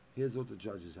 Here's what the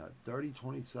judges had.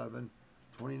 30-27,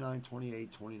 29-28,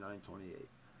 29-28.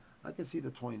 I can see the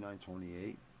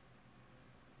 29-28.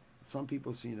 Some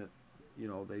people seen it,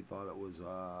 they thought it was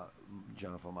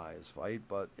Jennifer Maia's fight.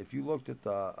 But if you looked at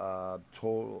the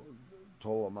total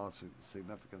amount of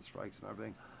significant strikes and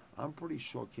everything, I'm pretty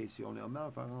sure Casey O'Neill... Matter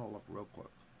of fact, I'm going to look real quick.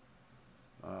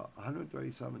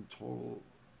 137 total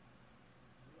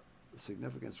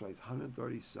significant strikes,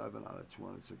 137 out of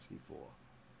 264.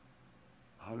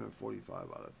 145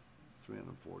 out of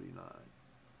 349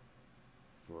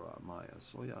 for Maia.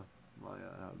 So, yeah,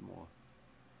 Maia had more.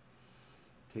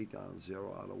 Takedown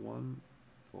 0 out of 1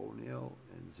 for O'Neill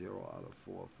and 0 out of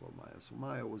 4 for Maia. So,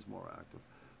 Maia was more active.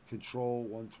 Control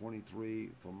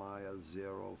 123 for Maia,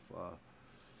 0 for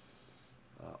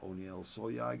O'Neill. So,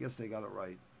 yeah, I guess they got it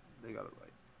right. They got it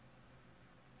right.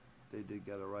 They did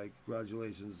get it right.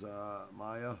 Congratulations,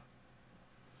 Maia.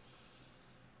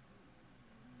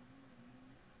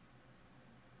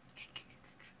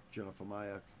 Jennifer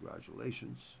Maia,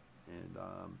 congratulations. And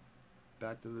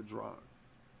back to the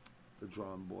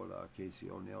drawing board, Casey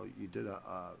O'Neill. You did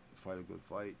fight a good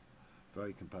fight.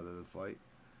 Very competitive fight.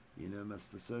 Unanimous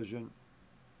decision.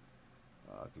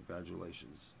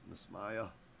 Congratulations, Miss Maia.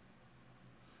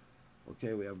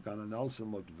 Okay, we have Gunnar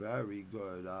Nelson, looked very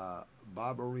good.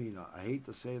 Barberina, I hate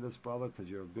to say this, brother, because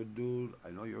you're a good dude.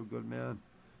 I know you're a good man.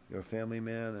 You're a family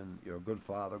man, and you're a good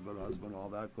father, good husband, all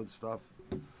that good stuff.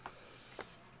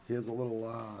 Here's a little,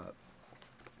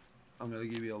 I'm going to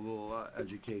give you a little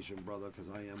education, brother, because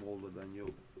I am older than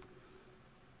you.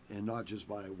 And not just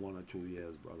by 1 or 2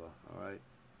 years, brother, all right?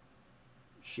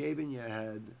 Shaving your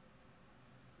head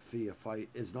for your fight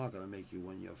is not going to make you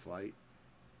win your fight.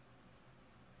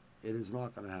 It is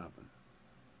not going to happen.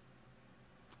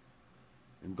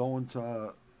 And going to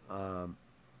a,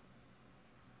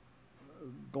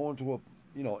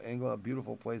 England, a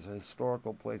beautiful place, a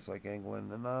historical place like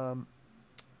England, and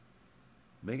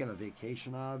making a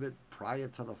vacation out of it prior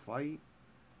to the fight,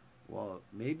 well,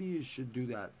 maybe you should do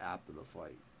that after the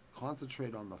fight.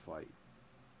 Concentrate on the fight.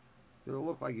 It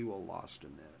looked like you were lost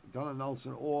in there. Gunnar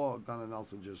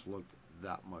Nelson just looked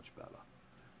that much better.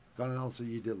 Gunnar Nelson,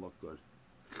 you did look good.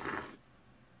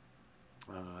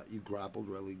 You grappled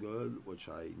really good, which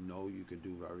I know you could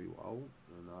do very well,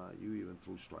 and you even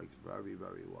threw strikes very,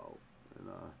 very well, and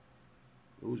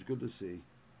it was good to see.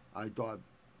 I thought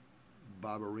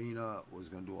Barberina was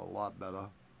going to do a lot better.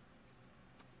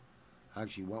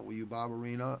 Actually went with you,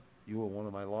 Barberina. You were one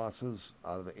of my losses.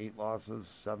 Out of the 8 losses,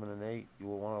 7 and 8, you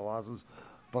were one of the losses.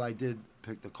 But I did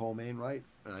pick the co-main right,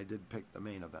 and I did pick the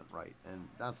main event right, and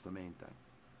that's the main thing.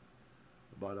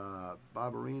 But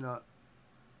Barberina,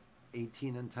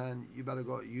 18 and 10, you better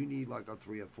go. You need like a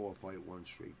 3 or 4 fight win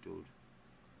streak, dude.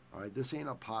 All right, this ain't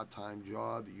a part-time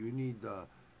job. You need to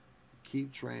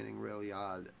keep training really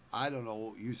hard. I don't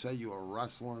know. You said you were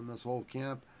wrestling this whole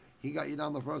camp. He got you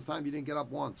down the first time. You didn't get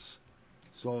up once.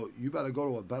 So you better go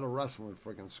to a better wrestling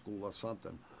freaking school or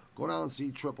something. Go down and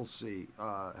see Triple C,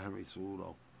 Henry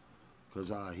Cejudo,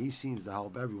 because he seems to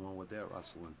help everyone with their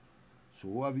wrestling. So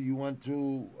whoever you went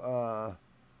to,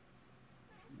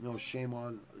 shame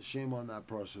on that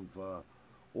person for,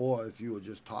 or if you were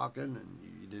just talking and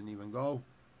you didn't even go,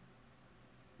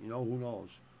 who knows.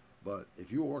 But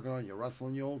if you were working on your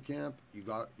wrestling your whole camp, you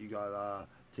got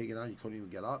taken out, you couldn't even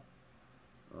get up.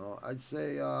 I'd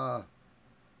say,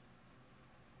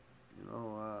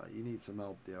 you need some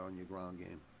help there on your ground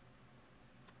game.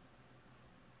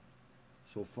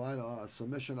 So final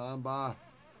submission armbar.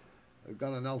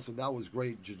 Gunnar Nelson, that was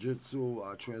great. Jiu-jitsu,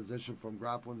 transition from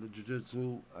grappling to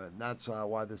jiu-jitsu. And that's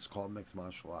why this is called mixed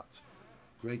martial arts.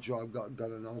 Great job,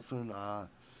 Gunnar Nelson.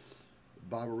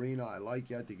 Barberina, I like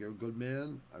you. I think you're a good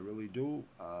man. I really do.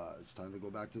 It's time to go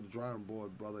back to the drawing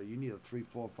board, brother. You need a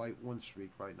 3-4 fight win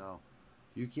streak right now.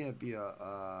 You can't be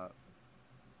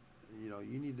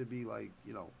you need to be like,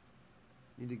 you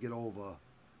need to get over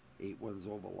 8 wins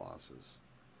over losses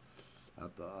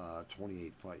after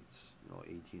 28 fights,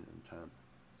 18 and 10.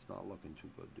 It's not looking too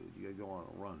good, dude. You got to go on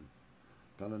a run.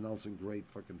 Gunnar Nelson, great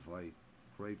freaking fight.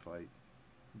 Great fight.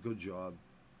 Good job.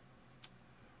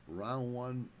 Round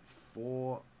 1,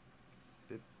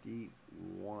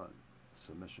 4:51.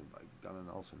 Submission by Gunnar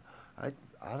Nelson. I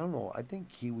don't know. I think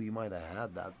Kiwi might have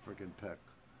had that freaking pick.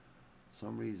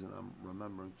 Some reason I'm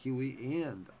remembering Kiwi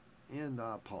and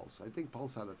Pulse. I think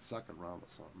Pulse had it second round or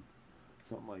something.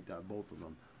 Something like that, both of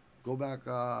them. Go back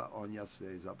on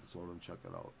yesterday's episode and check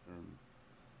it out and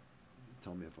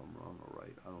tell me if I'm wrong or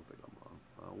right. I don't think I'm wrong.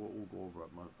 We'll go over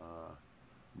it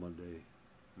Monday,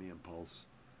 me and Pulse.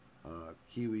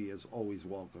 Kiwi is always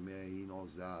welcome. Yeah, he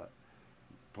knows that.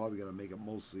 He's probably going to make it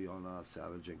mostly on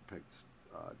Savage Inc. Picks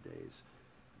days.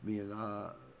 Me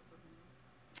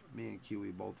and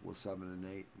Kiwi both were 7 and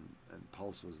 8, and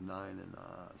Pulse was 9 and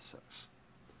 6.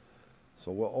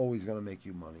 So we're always going to make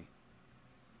you money.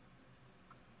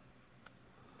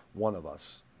 One of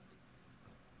us.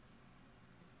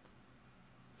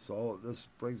 So this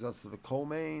brings us to the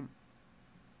co-main.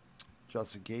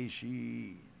 Justin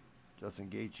Gaethje,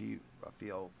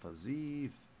 Rafael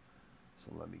Fiziev.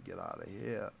 So let me get out of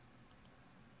here.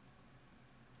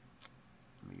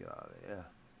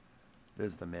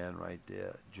 There's the man right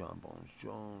there, John Bones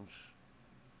Jones,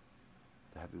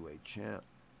 the heavyweight champ,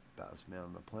 baddest man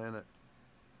on the planet.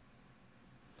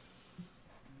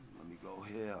 Let me go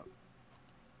here.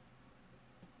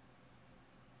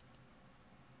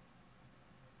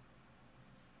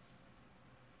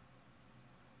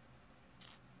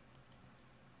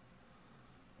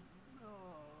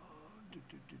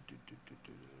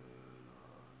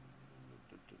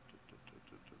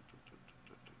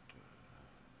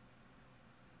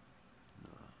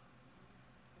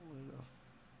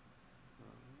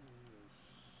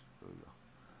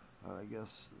 I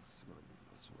guess this is going to be the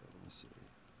best way. Let me see.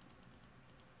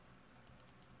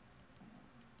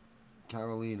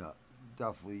 Carolina,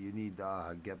 definitely you need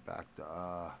to get back to,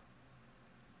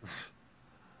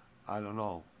 I don't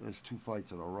know. There's 2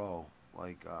 fights in a row.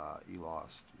 Like, he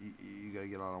lost. You got to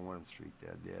get on a winning streak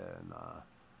there, and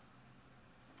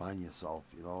find yourself,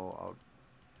 out,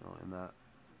 in that,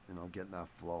 getting that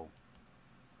flow.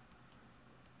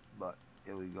 But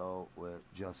here we go with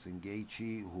Justin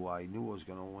Gaethje, who I knew was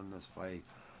going to win this fight.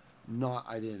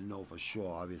 I didn't know for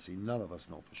sure. Obviously, none of us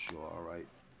know for sure, all right?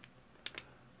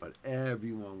 But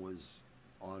everyone was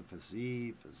on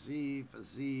Fiziev.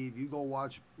 You go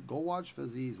watch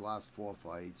Fiziev's last 4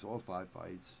 fights or 5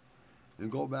 fights, and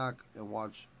go back and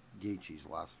watch Gaethje's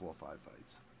last 4 or 5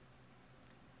 fights.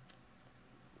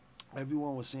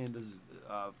 Everyone was saying this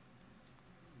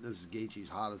is Gaethje's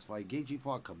hottest fight. Gaethje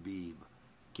fought Khabib.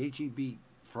 Gaethje beat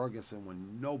Ferguson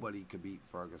when nobody could beat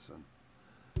Ferguson.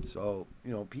 So,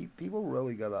 people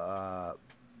really got to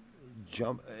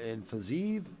jump. And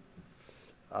Fiziev,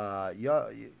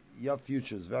 your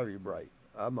future is very bright.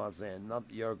 I'm not saying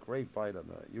you're a great fighter,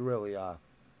 man. You really are.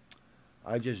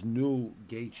 I just knew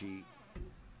Gaethje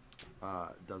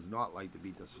does not like to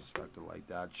be disrespected like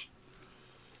that.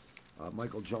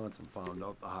 Michael Johnson found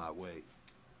out the hard way.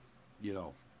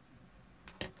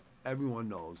 Everyone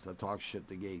knows that talks shit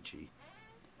to Gaethje,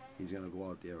 he's going to go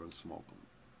out there and smoke him.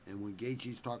 And when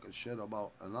Gaethje's talking shit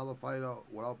about another fighter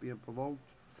without being provoked,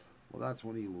 well, that's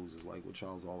when he loses, like with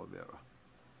Charles Oliveira.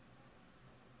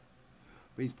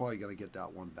 But he's probably going to get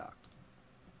that one back.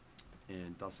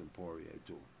 And Dustin Poirier,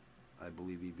 too. I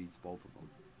believe he beats both of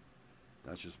them.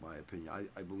 That's just my opinion.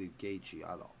 I believe Gaethje,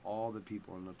 out of all the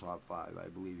people in the top 5, I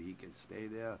believe he can stay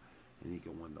there and he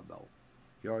can win the belt.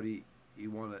 He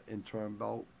won an interim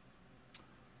belt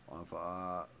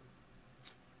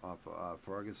off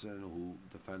Ferguson, who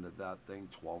defended that thing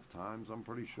 12 times, I'm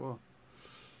pretty sure.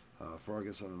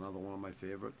 Ferguson, another one of my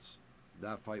favorites.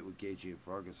 That fight with Gaethje and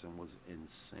Ferguson was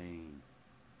insane.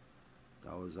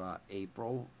 That was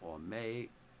April or May,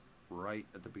 right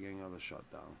at the beginning of the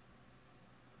shutdown,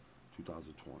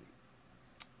 2020.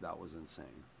 That was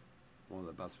insane. One of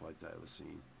the best fights I ever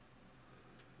seen.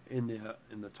 In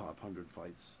the top 100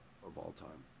 fights of all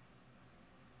time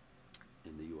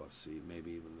in the UFC,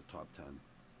 maybe even the top 10.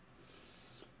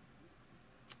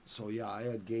 So yeah, I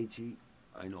had Gaethje.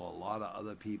 I know a lot of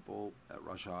other people at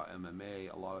Rush Hour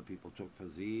MMA. A lot of people took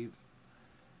Fiziev,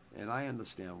 and I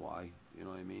understand why. You know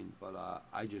what I mean? But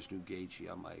I just knew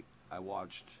Gaethje. I'm like, I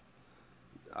watched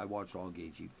all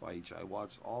Gaethje fights. I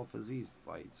watched all Fiziev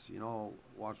fights. You know,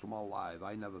 watched them all live.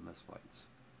 I never miss fights,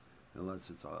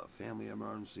 unless it's a family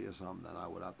emergency or something. Then I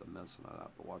would have to miss, and I'd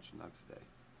have to watch the next day.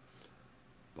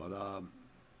 But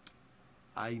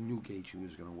I knew Gaethje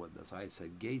was going to win this. I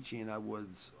said Gaethje and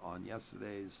Edwards on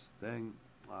yesterday's thing,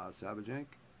 Savage Inc.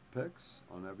 picks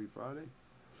on every Friday.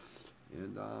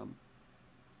 And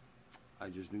I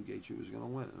just knew Gaethje was going to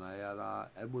win. And I had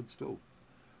Edwards too.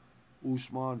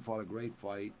 Usman fought a great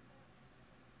fight.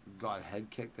 Got head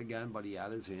kicked again, but he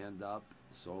had his hand up,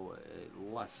 so it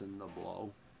lessened the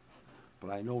blow.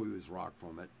 But I know he was rocked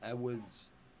from it. Edwards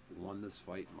won this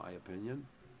fight, in my opinion.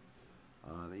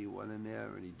 He went in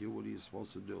there and he did what he was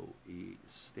supposed to do. He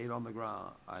stayed on the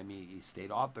ground. I mean, he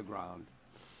stayed off the ground.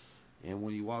 And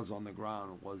when he was on the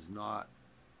ground, was not,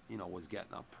 was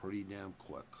getting up pretty damn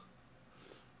quick.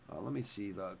 Let me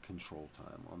see the control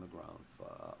time on the ground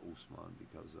for Usman,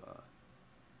 because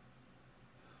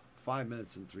 5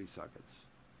 minutes and 3 seconds.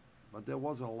 But there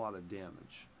wasn't a lot of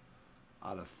damage.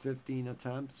 Out of 15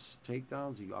 attempts,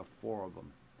 takedowns, he got 4 of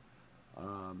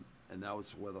them. And that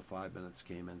was where the 5 minutes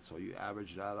came in. So you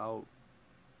average that out,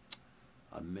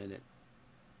 a minute,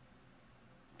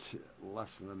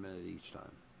 less than a minute each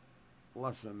time.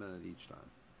 Less than a minute each time.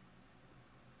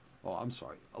 Oh, I'm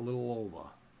sorry, a little over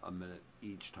a minute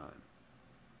each time.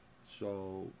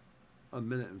 So a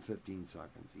minute and 15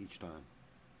 seconds each time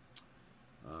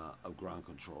of ground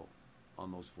control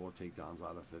on those 4 takedowns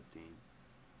out of 15.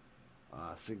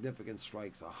 Significant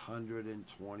strikes,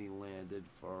 120 landed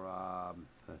for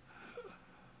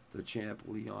the champ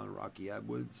Leon Rocky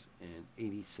Edwards, and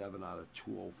 87 out of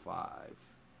 205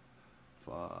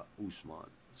 for Usman.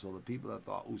 So the people that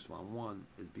thought Usman won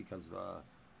is because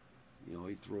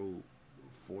he threw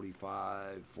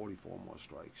 45, 44 more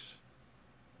strikes,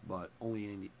 but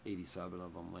only 87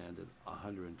 of them landed.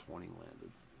 120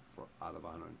 landed out of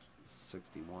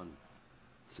 161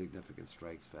 significant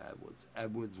strikes for Edwards.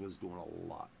 Edwards was doing a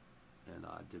lot and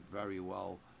did very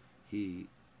well. He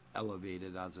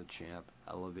elevated as a champ,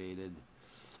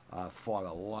 fought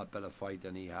a lot better fight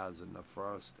than he has in the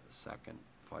second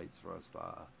fights versus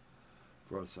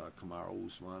Kamaru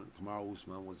Usman. Kamaru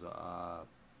Usman was a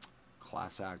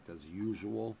class act as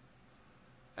usual.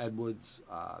 Edwards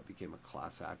became a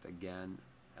class act again,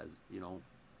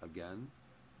 again.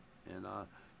 And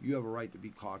you have a right to be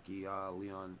cocky,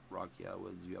 Leon Rocky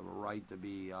Edwards. You have a right to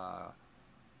be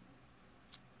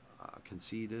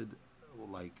conceited,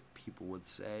 like people would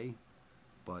say.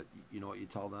 But you know what you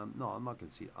tell them? No, I'm not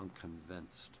conceited. I'm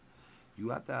convinced. You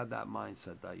have to have that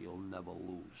mindset that you'll never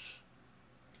lose.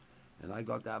 And I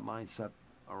got that mindset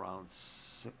around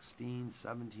 16,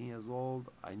 17 years old.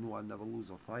 I knew I'd never lose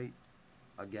a fight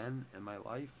again in my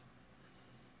life.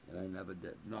 And I never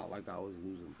did. Not like I was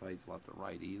losing fights left and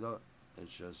right either.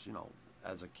 It's just,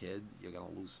 as a kid, you're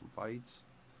going to lose some fights.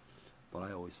 But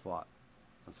I always fought.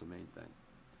 That's the main thing.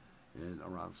 And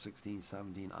around 16,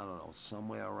 17, I don't know,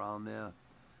 somewhere around there,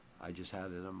 I just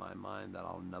had it in my mind that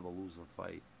I'll never lose a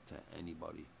fight to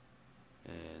anybody.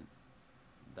 And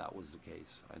that was the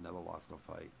case. I never lost a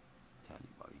fight to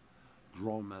anybody.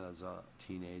 Grown men as a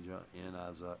teenager and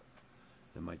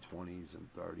in my 20s and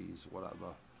 30s, whatever.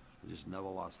 I just never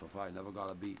lost a fight. Never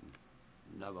got a beating.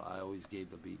 Never. I always gave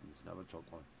the beatings. Never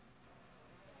took one.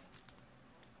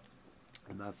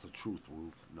 And that's the truth,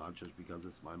 Ruth. Not just because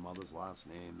it's my mother's last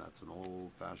name. That's an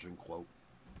old-fashioned quote.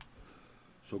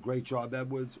 So great job,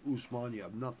 Edwards. Usman, you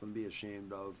have nothing to be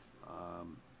ashamed of.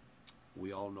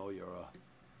 We all know you're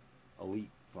a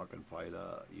elite fucking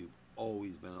fighter. You've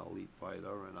always been an elite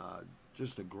fighter. And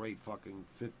just a great fucking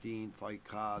 15-fight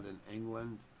card in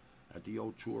England at the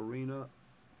O2 Arena.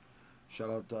 Shout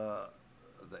out to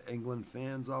the England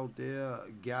fans out there.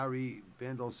 Gary,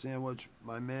 Bando Sandwich,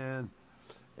 my man.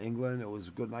 England, it was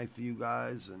a good night for you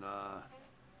guys, and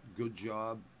good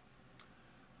job.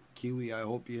 Kiwi, I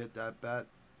hope you hit that bet.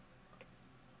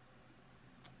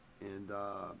 And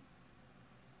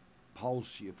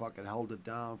Pulse, you fucking held it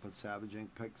down for Savage Inc.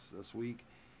 picks this week.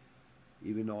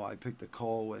 Even though I picked the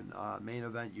Cole and main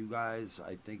event, you guys,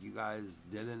 I think you guys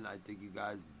didn't. I think you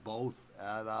guys both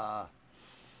had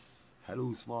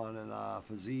Usman and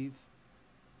Fiziev.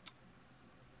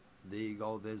 There you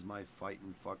go. There's my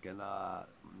fighting fucking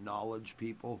knowledge,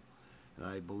 people. And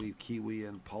I believe Kiwi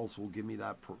and Pulse will give me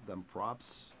them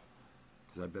props,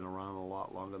 because I've been around a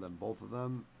lot longer than both of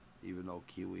them, even though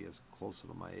Kiwi is closer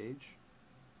to my age.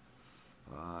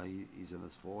 He's in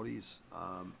his 40s.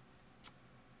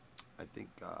 I think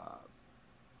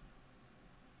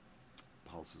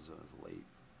Pulse is in his late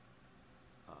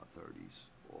 30s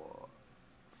or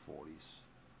 40s,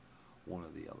 one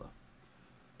or the other.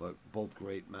 But both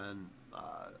great men,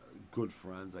 good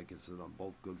friends. I consider them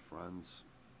both good friends.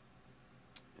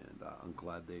 And I'm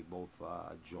glad they both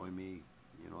join me,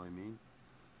 you know what I mean?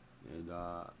 And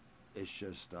it's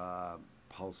just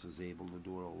Pulse is able to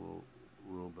do it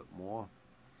a little bit more.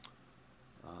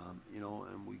 You know,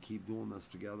 and we keep doing this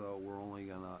together. We're only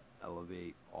going to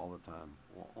elevate all the time.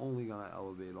 We're only going to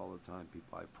elevate all the time,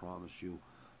 people. I promise you.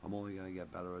 I'm only going to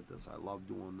get better at this. I love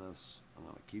doing this. I'm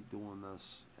going to keep doing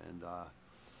this. And,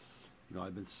 you know,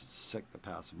 I've been sick the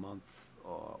past month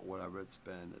or whatever it's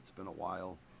been. It's been a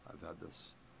while. I've had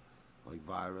this, like,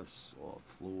 virus or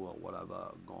flu or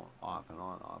whatever going off and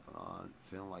on,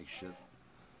 feeling like shit.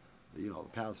 You know, the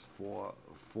past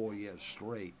four years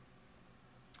straight,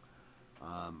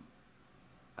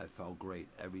 I felt great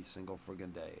every single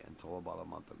friggin' day until about a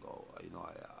month ago. You know,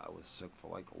 I was sick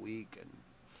for like a week, and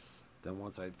then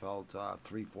once I felt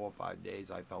 3, 4, 5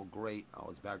 days, I felt great. I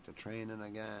was back to training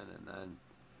again, and then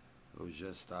it was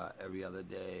just every other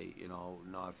day, you know,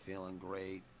 not feeling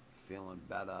great, feeling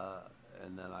better,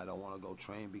 and then I don't want to go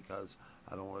train because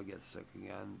I don't want to get sick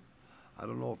again. I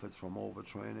don't know if it's from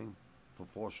overtraining for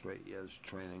 4 straight years,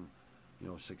 training, you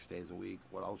know, 6 days a week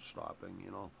without stopping,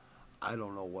 you know. I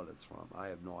don't know what it's from. I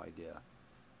have no idea.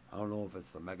 I don't know if it's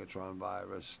the Megatron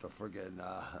virus, the friggin'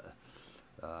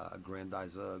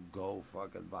 Grandizer Go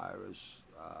fucking virus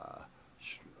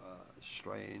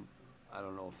strain. I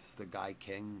don't know if it's the Guy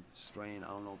King strain. I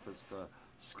don't know if it's the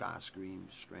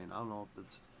Starscream strain. I don't know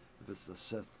if it's the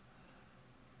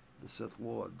Sith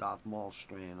Lord Darth Maul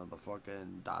strain or the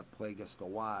fucking Darth Plagueis the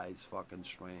Wise fucking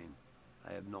strain.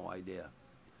 I have no idea.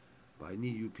 But I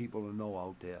need you people to know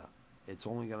out there. It's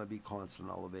only going to be constant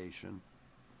elevation.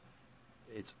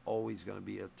 It's always going to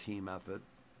be a team effort.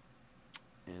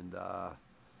 And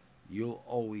you'll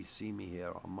always see me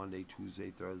here on Monday,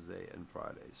 Tuesday, Thursday, and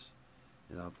Fridays.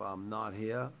 And if I'm not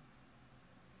here,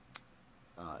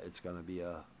 it's going to be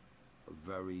a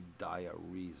very dire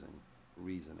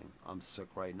reasoning. I'm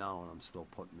sick right now, and I'm still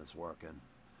putting this work in.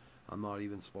 I'm not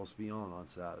even supposed to be on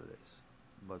Saturdays.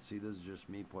 But see, this is just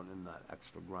me putting in that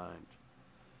extra grind.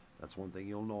 That's one thing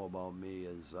you'll know about me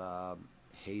is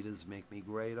haters make me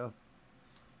greater,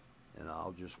 and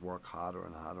I'll just work harder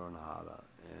and harder and harder.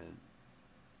 And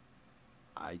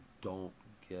I don't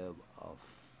give a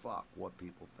fuck what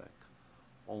people think.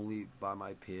 Only by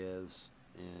my peers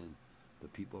and the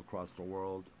people across the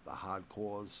world, the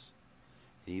hardcores,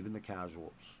 and even the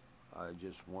casuals. I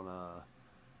just want to,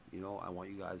 you know, I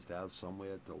want you guys to have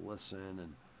somewhere to listen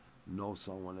and know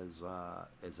someone is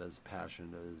as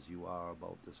passionate as you are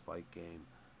about this fight game,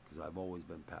 because I've always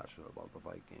been passionate about the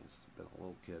fight games. Been a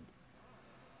little kid.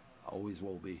 I always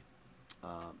will be.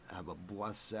 Have a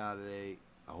blessed Saturday.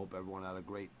 I hope everyone had a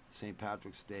great St.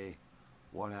 Patrick's Day.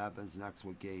 What happens next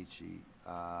with Gaethje?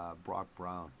 Brock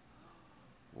Brown.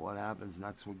 What happens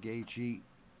next with Gaethje?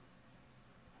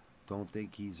 Don't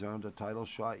think he's earned a title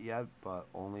shot yet, but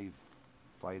only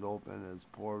fight open is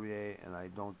Poirier, and I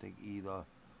don't think either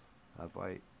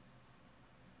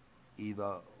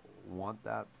want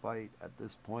that fight at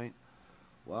this point.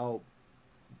 Well,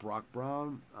 Brock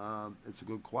Brown, it's a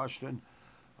good question.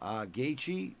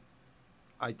 Gaethje,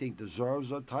 I think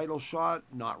deserves a title shot.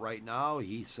 Not right now.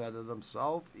 He said it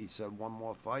himself. He said 1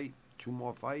 more fight, 2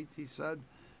 more fights, he said.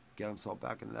 Get himself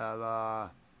back in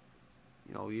that,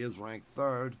 you know, he is ranked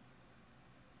 3rd.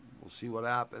 We'll see what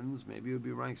happens. Maybe he'll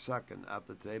be ranked 2nd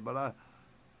after today. But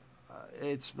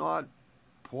it's not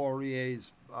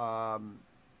Poirier's,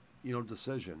 you know,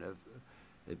 decision.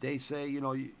 If they say, you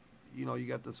you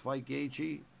got this fight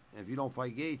Gaethje, if you don't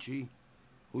fight Gaethje,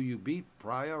 who you beat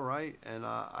prior, right? And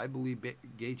I believe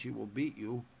Gaethje will beat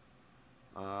you.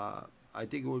 I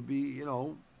think it would be, you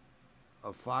know,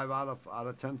 a 5 out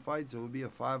of 10 fights. It would be a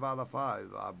 5 out of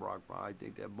 5. Brock Brown. I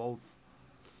think they're both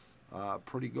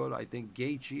pretty good. I think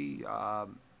Gaethje.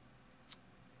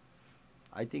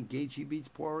 I think Gaethje beats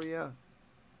Poirier,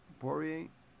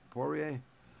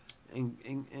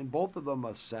 and both of them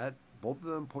are set. Both of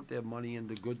them put their money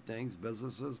into good things,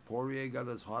 businesses. Poirier got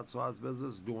his hot sauce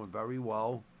business doing very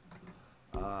well.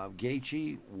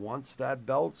 Gaethje wants that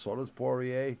belt. So does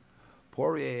Poirier.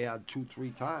 Poirier had 2,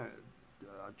 3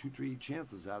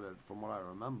 chances at it, from what I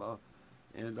remember.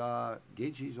 And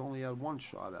Gaethje's only had 1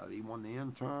 shot at it. He won the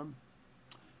interim,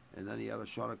 and then he had a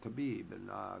shot at Khabib. And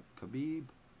Khabib,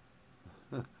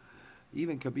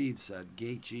 even Khabib said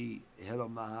Gaethje hit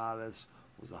him the hardest,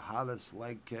 was the hottest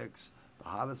leg kicks, the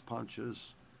hottest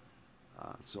punches.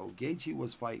 So Gaethje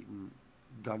was fighting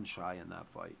gun shy in that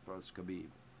fight versus Khabib.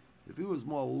 If he was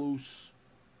more loose,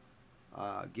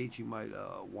 Gaethje might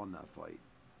have won that fight,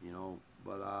 you know.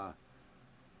 But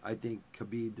I think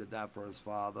Khabib did that for his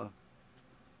father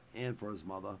and for his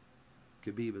mother.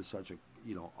 Khabib is such a,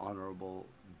 you know, honorable,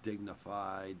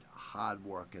 dignified,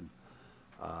 hard-working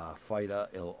fighter.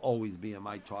 He'll always be in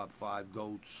my top 5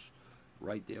 GOATs,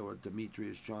 right there with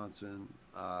Demetrius Johnson,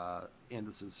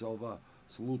 Anderson Silva.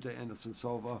 Salute to Anderson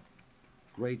Silva.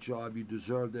 Great job. You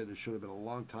deserved it. It should have been a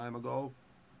long time ago.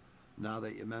 Now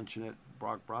that you mention it,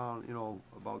 Brock Brown, you know,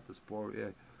 about this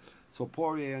Poirier. So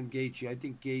Poirier and Gaethje, I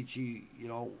think Gaethje, you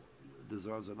know,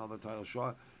 deserves another title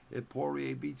shot. If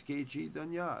Poirier beats Gaethje,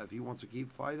 then yeah. If he wants to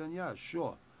keep fighting, yeah,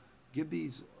 sure. Give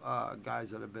these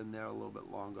guys that have been there a little bit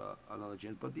longer another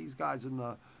chance. But these guys in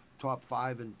the top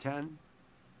 5 and 10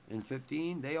 and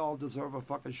 15, they all deserve a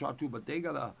fucking shot too. But they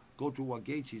got to go through what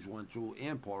Gaethje's went through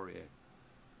and Poirier.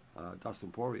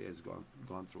 Dustin Poirier's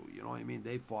gone through. You know what I mean?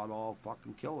 They fought all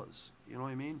fucking killers. You know what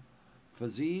I mean?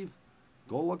 Fiziev,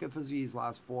 go look at Fiziev's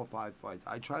last 4 or 5 fights.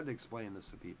 I tried to explain this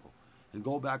to people. And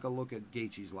go back and look at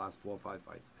Gaethje's last 4 or 5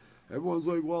 fights. Everyone's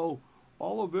like, well,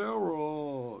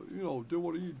 Oliveira, you know, did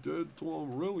what he did to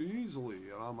him really easily.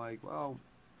 And I'm like, well,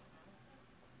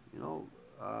 you know,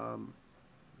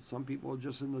 some people are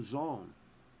just in the zone.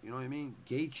 You know what I mean?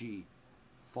 Gaethje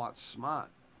fought smart.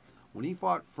 When he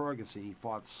fought Ferguson, he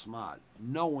fought smart.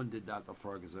 No one did that to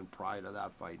Ferguson prior to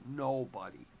that fight.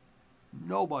 Nobody.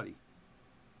 Nobody.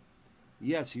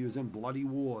 Yes, he was in bloody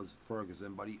wars,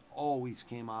 Ferguson, but he always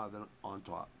came out of it on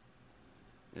top.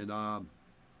 And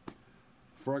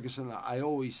Ferguson, I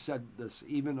always said this,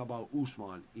 even about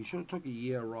Usman. He should have took a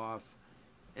year off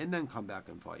and then come back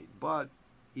and fight. But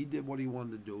he did what he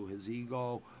wanted to do. His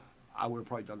ego, I would have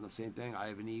probably done the same thing. I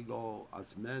have an ego.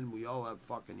 Us men, we all have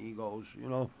fucking egos, you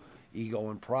know. Ego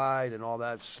and pride and all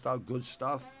that stuff, good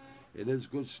stuff. It is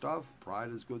good stuff. Pride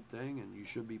is a good thing, and you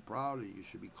should be proud and you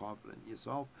should be confident in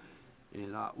yourself.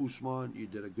 And Usman, you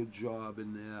did a good job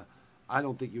in there. I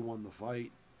don't think you won the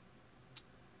fight.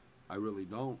 I really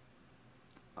don't.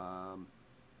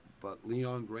 But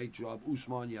Leon, great job.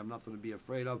 Usman, you have nothing to be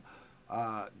afraid of.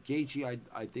 Gaethje,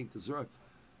 I think deserved.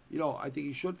 You know, I think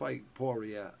he should fight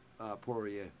Poirier.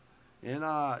 And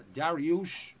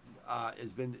Dariush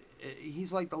has been.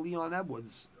 He's like the Leon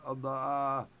Edwards of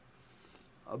the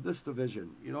of this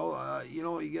division. You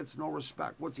know, he gets no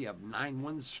respect. What's he have? 9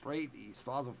 wins straight. He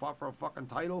still hasn't fought for a fucking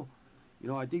title. You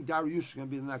know, I think Dariush is going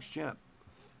to be the next champ.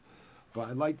 But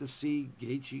I'd like to see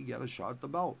Gaethje get a shot at the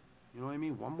belt. You know what I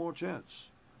mean? One more chance,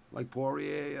 like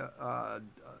Poirier,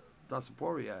 Dustin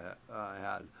Poirier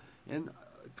had, and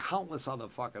countless other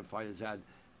fucking fighters had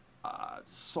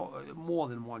more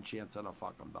than one chance at a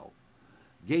fucking belt.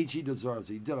 Gaethje deserves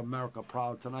it. He did America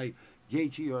proud tonight.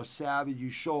 Gaethje, you're a savage. You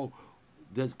show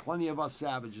there's plenty of us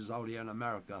savages out here in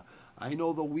America. I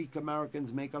know the weak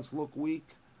Americans make us look weak,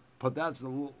 but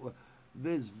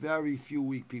there's very few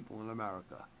weak people in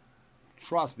America.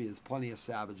 Trust me, there's plenty of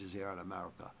savages here in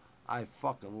America. I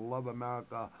fucking love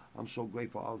America. I'm so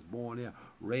grateful I was born here,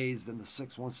 raised in the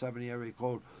 6170 area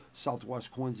code,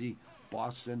 Southwest Quincy,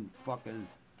 Boston, fucking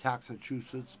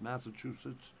Massachusetts.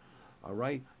 All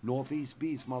right? Northeast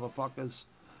Beast, motherfuckers.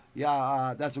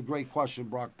 Yeah, that's a great question,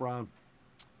 Brock Brown.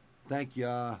 Thank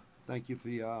you. Thank you for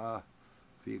your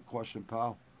question,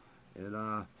 pal.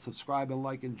 And subscribe and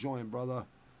like and join, brother.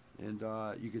 And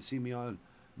you can see me on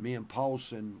me and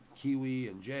Pulse and Kiwi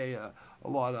and Jay, a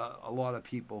lot of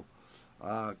people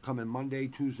coming Monday,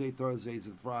 Tuesday, Thursdays,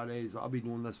 and Fridays. I'll be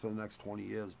doing this for the next 20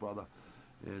 years, brother.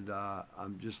 And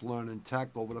I'm just learning tech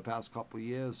over the past couple of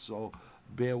years, so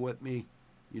bear with me,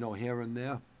 you know, here and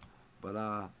there. But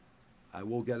I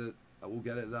will get it. I will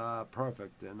get it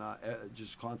perfect and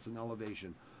just constant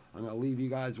elevation. I'm gonna leave you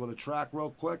guys with a track real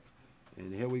quick,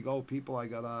 and here we go, people. I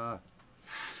gotta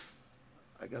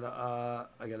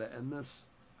end this.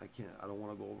 I can't. I don't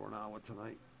want to go over an hour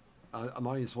tonight. I'm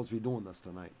not even supposed to be doing this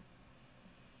tonight.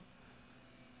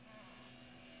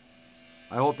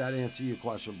 I hope that answered your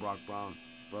question, Brock Brown,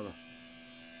 brother.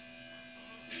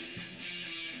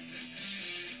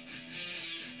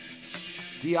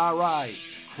 DRI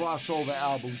crossover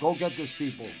album. Go get this,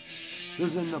 people.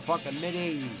 This is in the fucking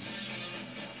mid-80s.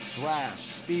 Thrash,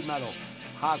 speed metal,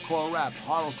 hardcore rap,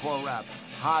 horrorcore rap,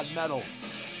 hard metal,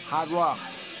 hard rock.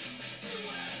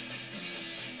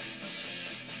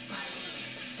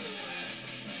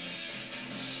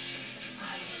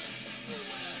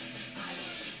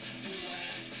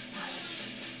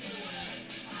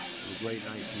 Great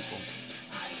night, people.